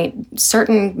this point,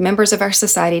 certain members of our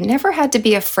society never had to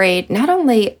be afraid, not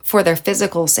only for their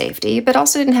physical safety, but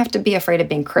also didn't have to be afraid of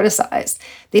being criticized.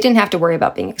 They didn't have to worry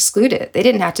about being excluded. They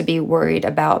didn't have to be worried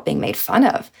about being made fun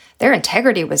of. Their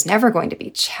integrity was never going to be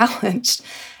challenged.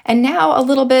 And now a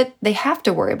little bit, they have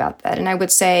to worry about that. And I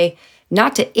would say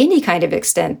not to any kind of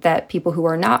extent that people who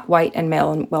are not white and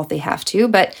male and wealthy have to,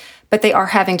 but they are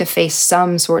having to face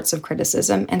some sorts of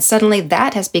criticism. And suddenly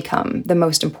that has become the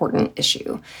most important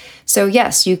issue. So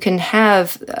yes, you can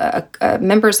have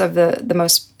members of the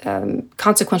most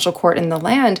consequential court in the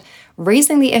land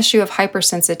raising the issue of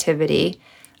hypersensitivity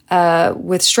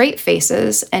with straight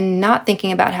faces and not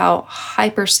thinking about how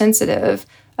hypersensitive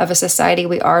of a society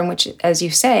we are, in which, as you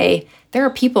say, there are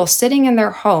people sitting in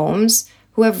their homes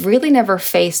who have really never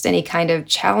faced any kind of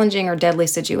challenging or deadly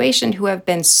situation, who have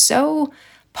been so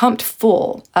pumped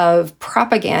full of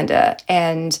propaganda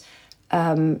and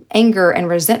anger and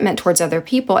resentment towards other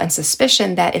people and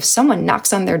suspicion that if someone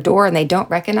knocks on their door and they don't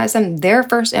recognize them, their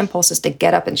first impulse is to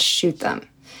get up and shoot them.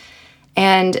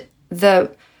 And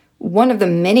one of the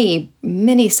many,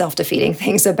 many self-defeating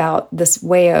things about this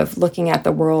way of looking at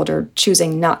the world or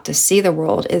choosing not to see the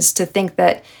world is to think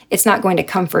that it's not going to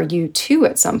come for you too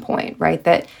at some point, right?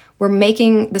 That we're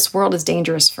making this world as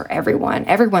dangerous for everyone.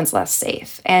 Everyone's less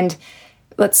safe. And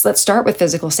let's start with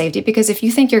physical safety, because if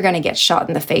you think you're going to get shot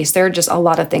in the face, there are just a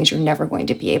lot of things you're never going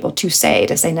to be able to say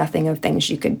nothing of things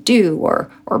you could do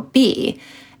or be.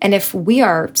 And if we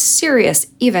are serious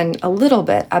even a little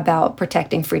bit about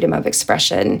protecting freedom of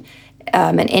expression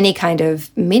in any kind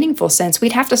of meaningful sense,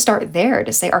 we'd have to start there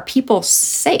to say, are people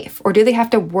safe? Or do they have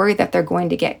to worry that they're going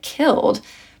to get killed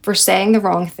for saying the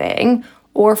wrong thing,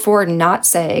 or for not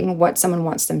saying what someone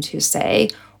wants them to say,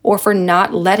 or for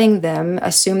not letting them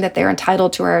assume that they're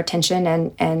entitled to our attention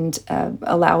and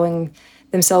allowing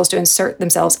themselves to insert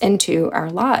themselves into our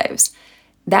lives?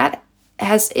 That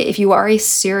has, if you are a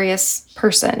serious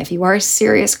person, if you are a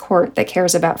serious court that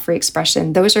cares about free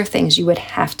expression, those are things you would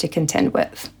have to contend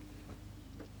with.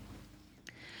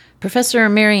 Professor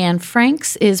Marianne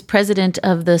Franks is president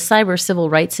of the Cyber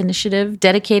Civil Rights Initiative,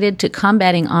 dedicated to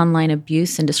combating online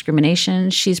abuse and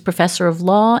discrimination. She's professor of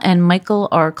law and Michael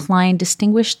R. Klein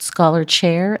Distinguished Scholar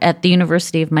Chair at the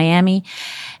University of Miami.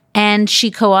 And she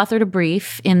co-authored a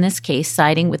brief, in this case,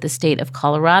 siding with the state of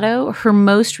Colorado. Her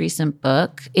most recent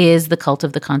book is The Cult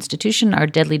of the Constitution, Our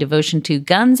Deadly Devotion to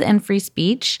Guns and Free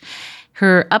Speech.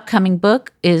 Her upcoming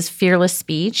book is Fearless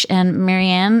Speech. And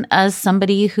Marianne, as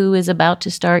somebody who is about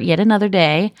to start yet another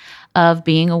day of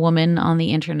being a woman on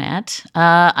the internet,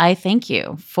 I thank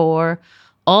you for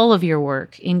all of your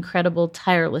work, incredible,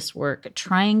 tireless work,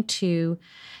 trying to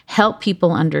help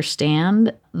people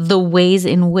understand the ways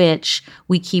in which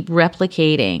we keep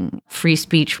replicating free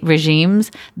speech regimes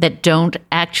that don't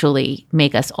actually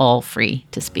make us all free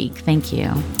to speak. Thank you.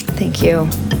 Thank you.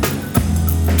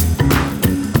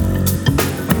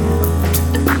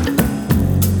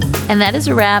 And that is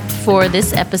a wrap for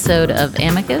this episode of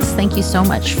Amicus. Thank you so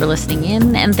much for listening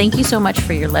in, and thank you so much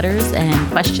for your letters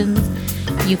and questions.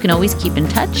 You can always keep in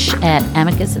touch at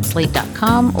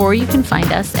amicus@slate.com, or you can find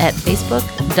us at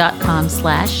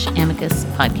facebook.com/Amicus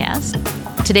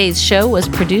Podcast. Today's show was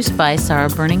produced by Sarah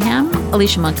Birmingham.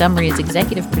 Alicia Montgomery is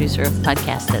executive producer of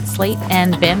podcasts at Slate,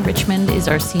 and Ben Richmond is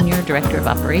our senior director of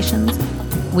operations.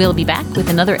 We'll be back with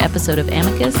another episode of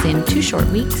Amicus in 2 short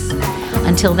weeks.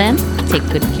 Until then, take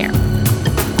good care.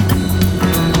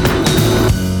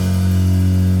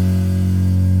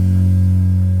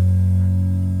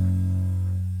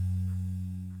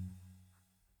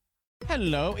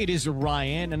 Hello, it is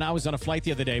Ryan, and I was on a flight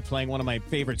the other day playing one of my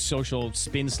favorite social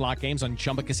spin slot games on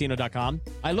ChumbaCasino.com.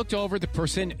 I looked over at the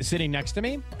person sitting next to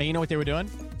me, and you know what they were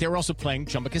doing? They were also playing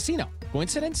Chumba Casino.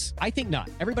 Coincidence? I think not.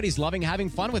 Everybody's loving having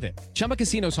fun with it. Chumba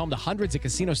Casino is home to hundreds of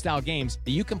casino-style games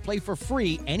that you can play for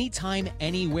free anytime,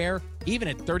 anywhere, even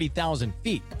at 30,000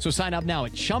 feet. So sign up now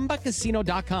at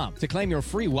ChumbaCasino.com to claim your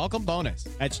free welcome bonus.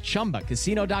 That's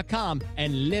ChumbaCasino.com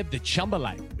and live the Chumba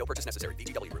life. No purchase necessary.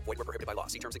 VGW Group. Void where prohibited by law.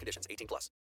 See terms and conditions. 18+.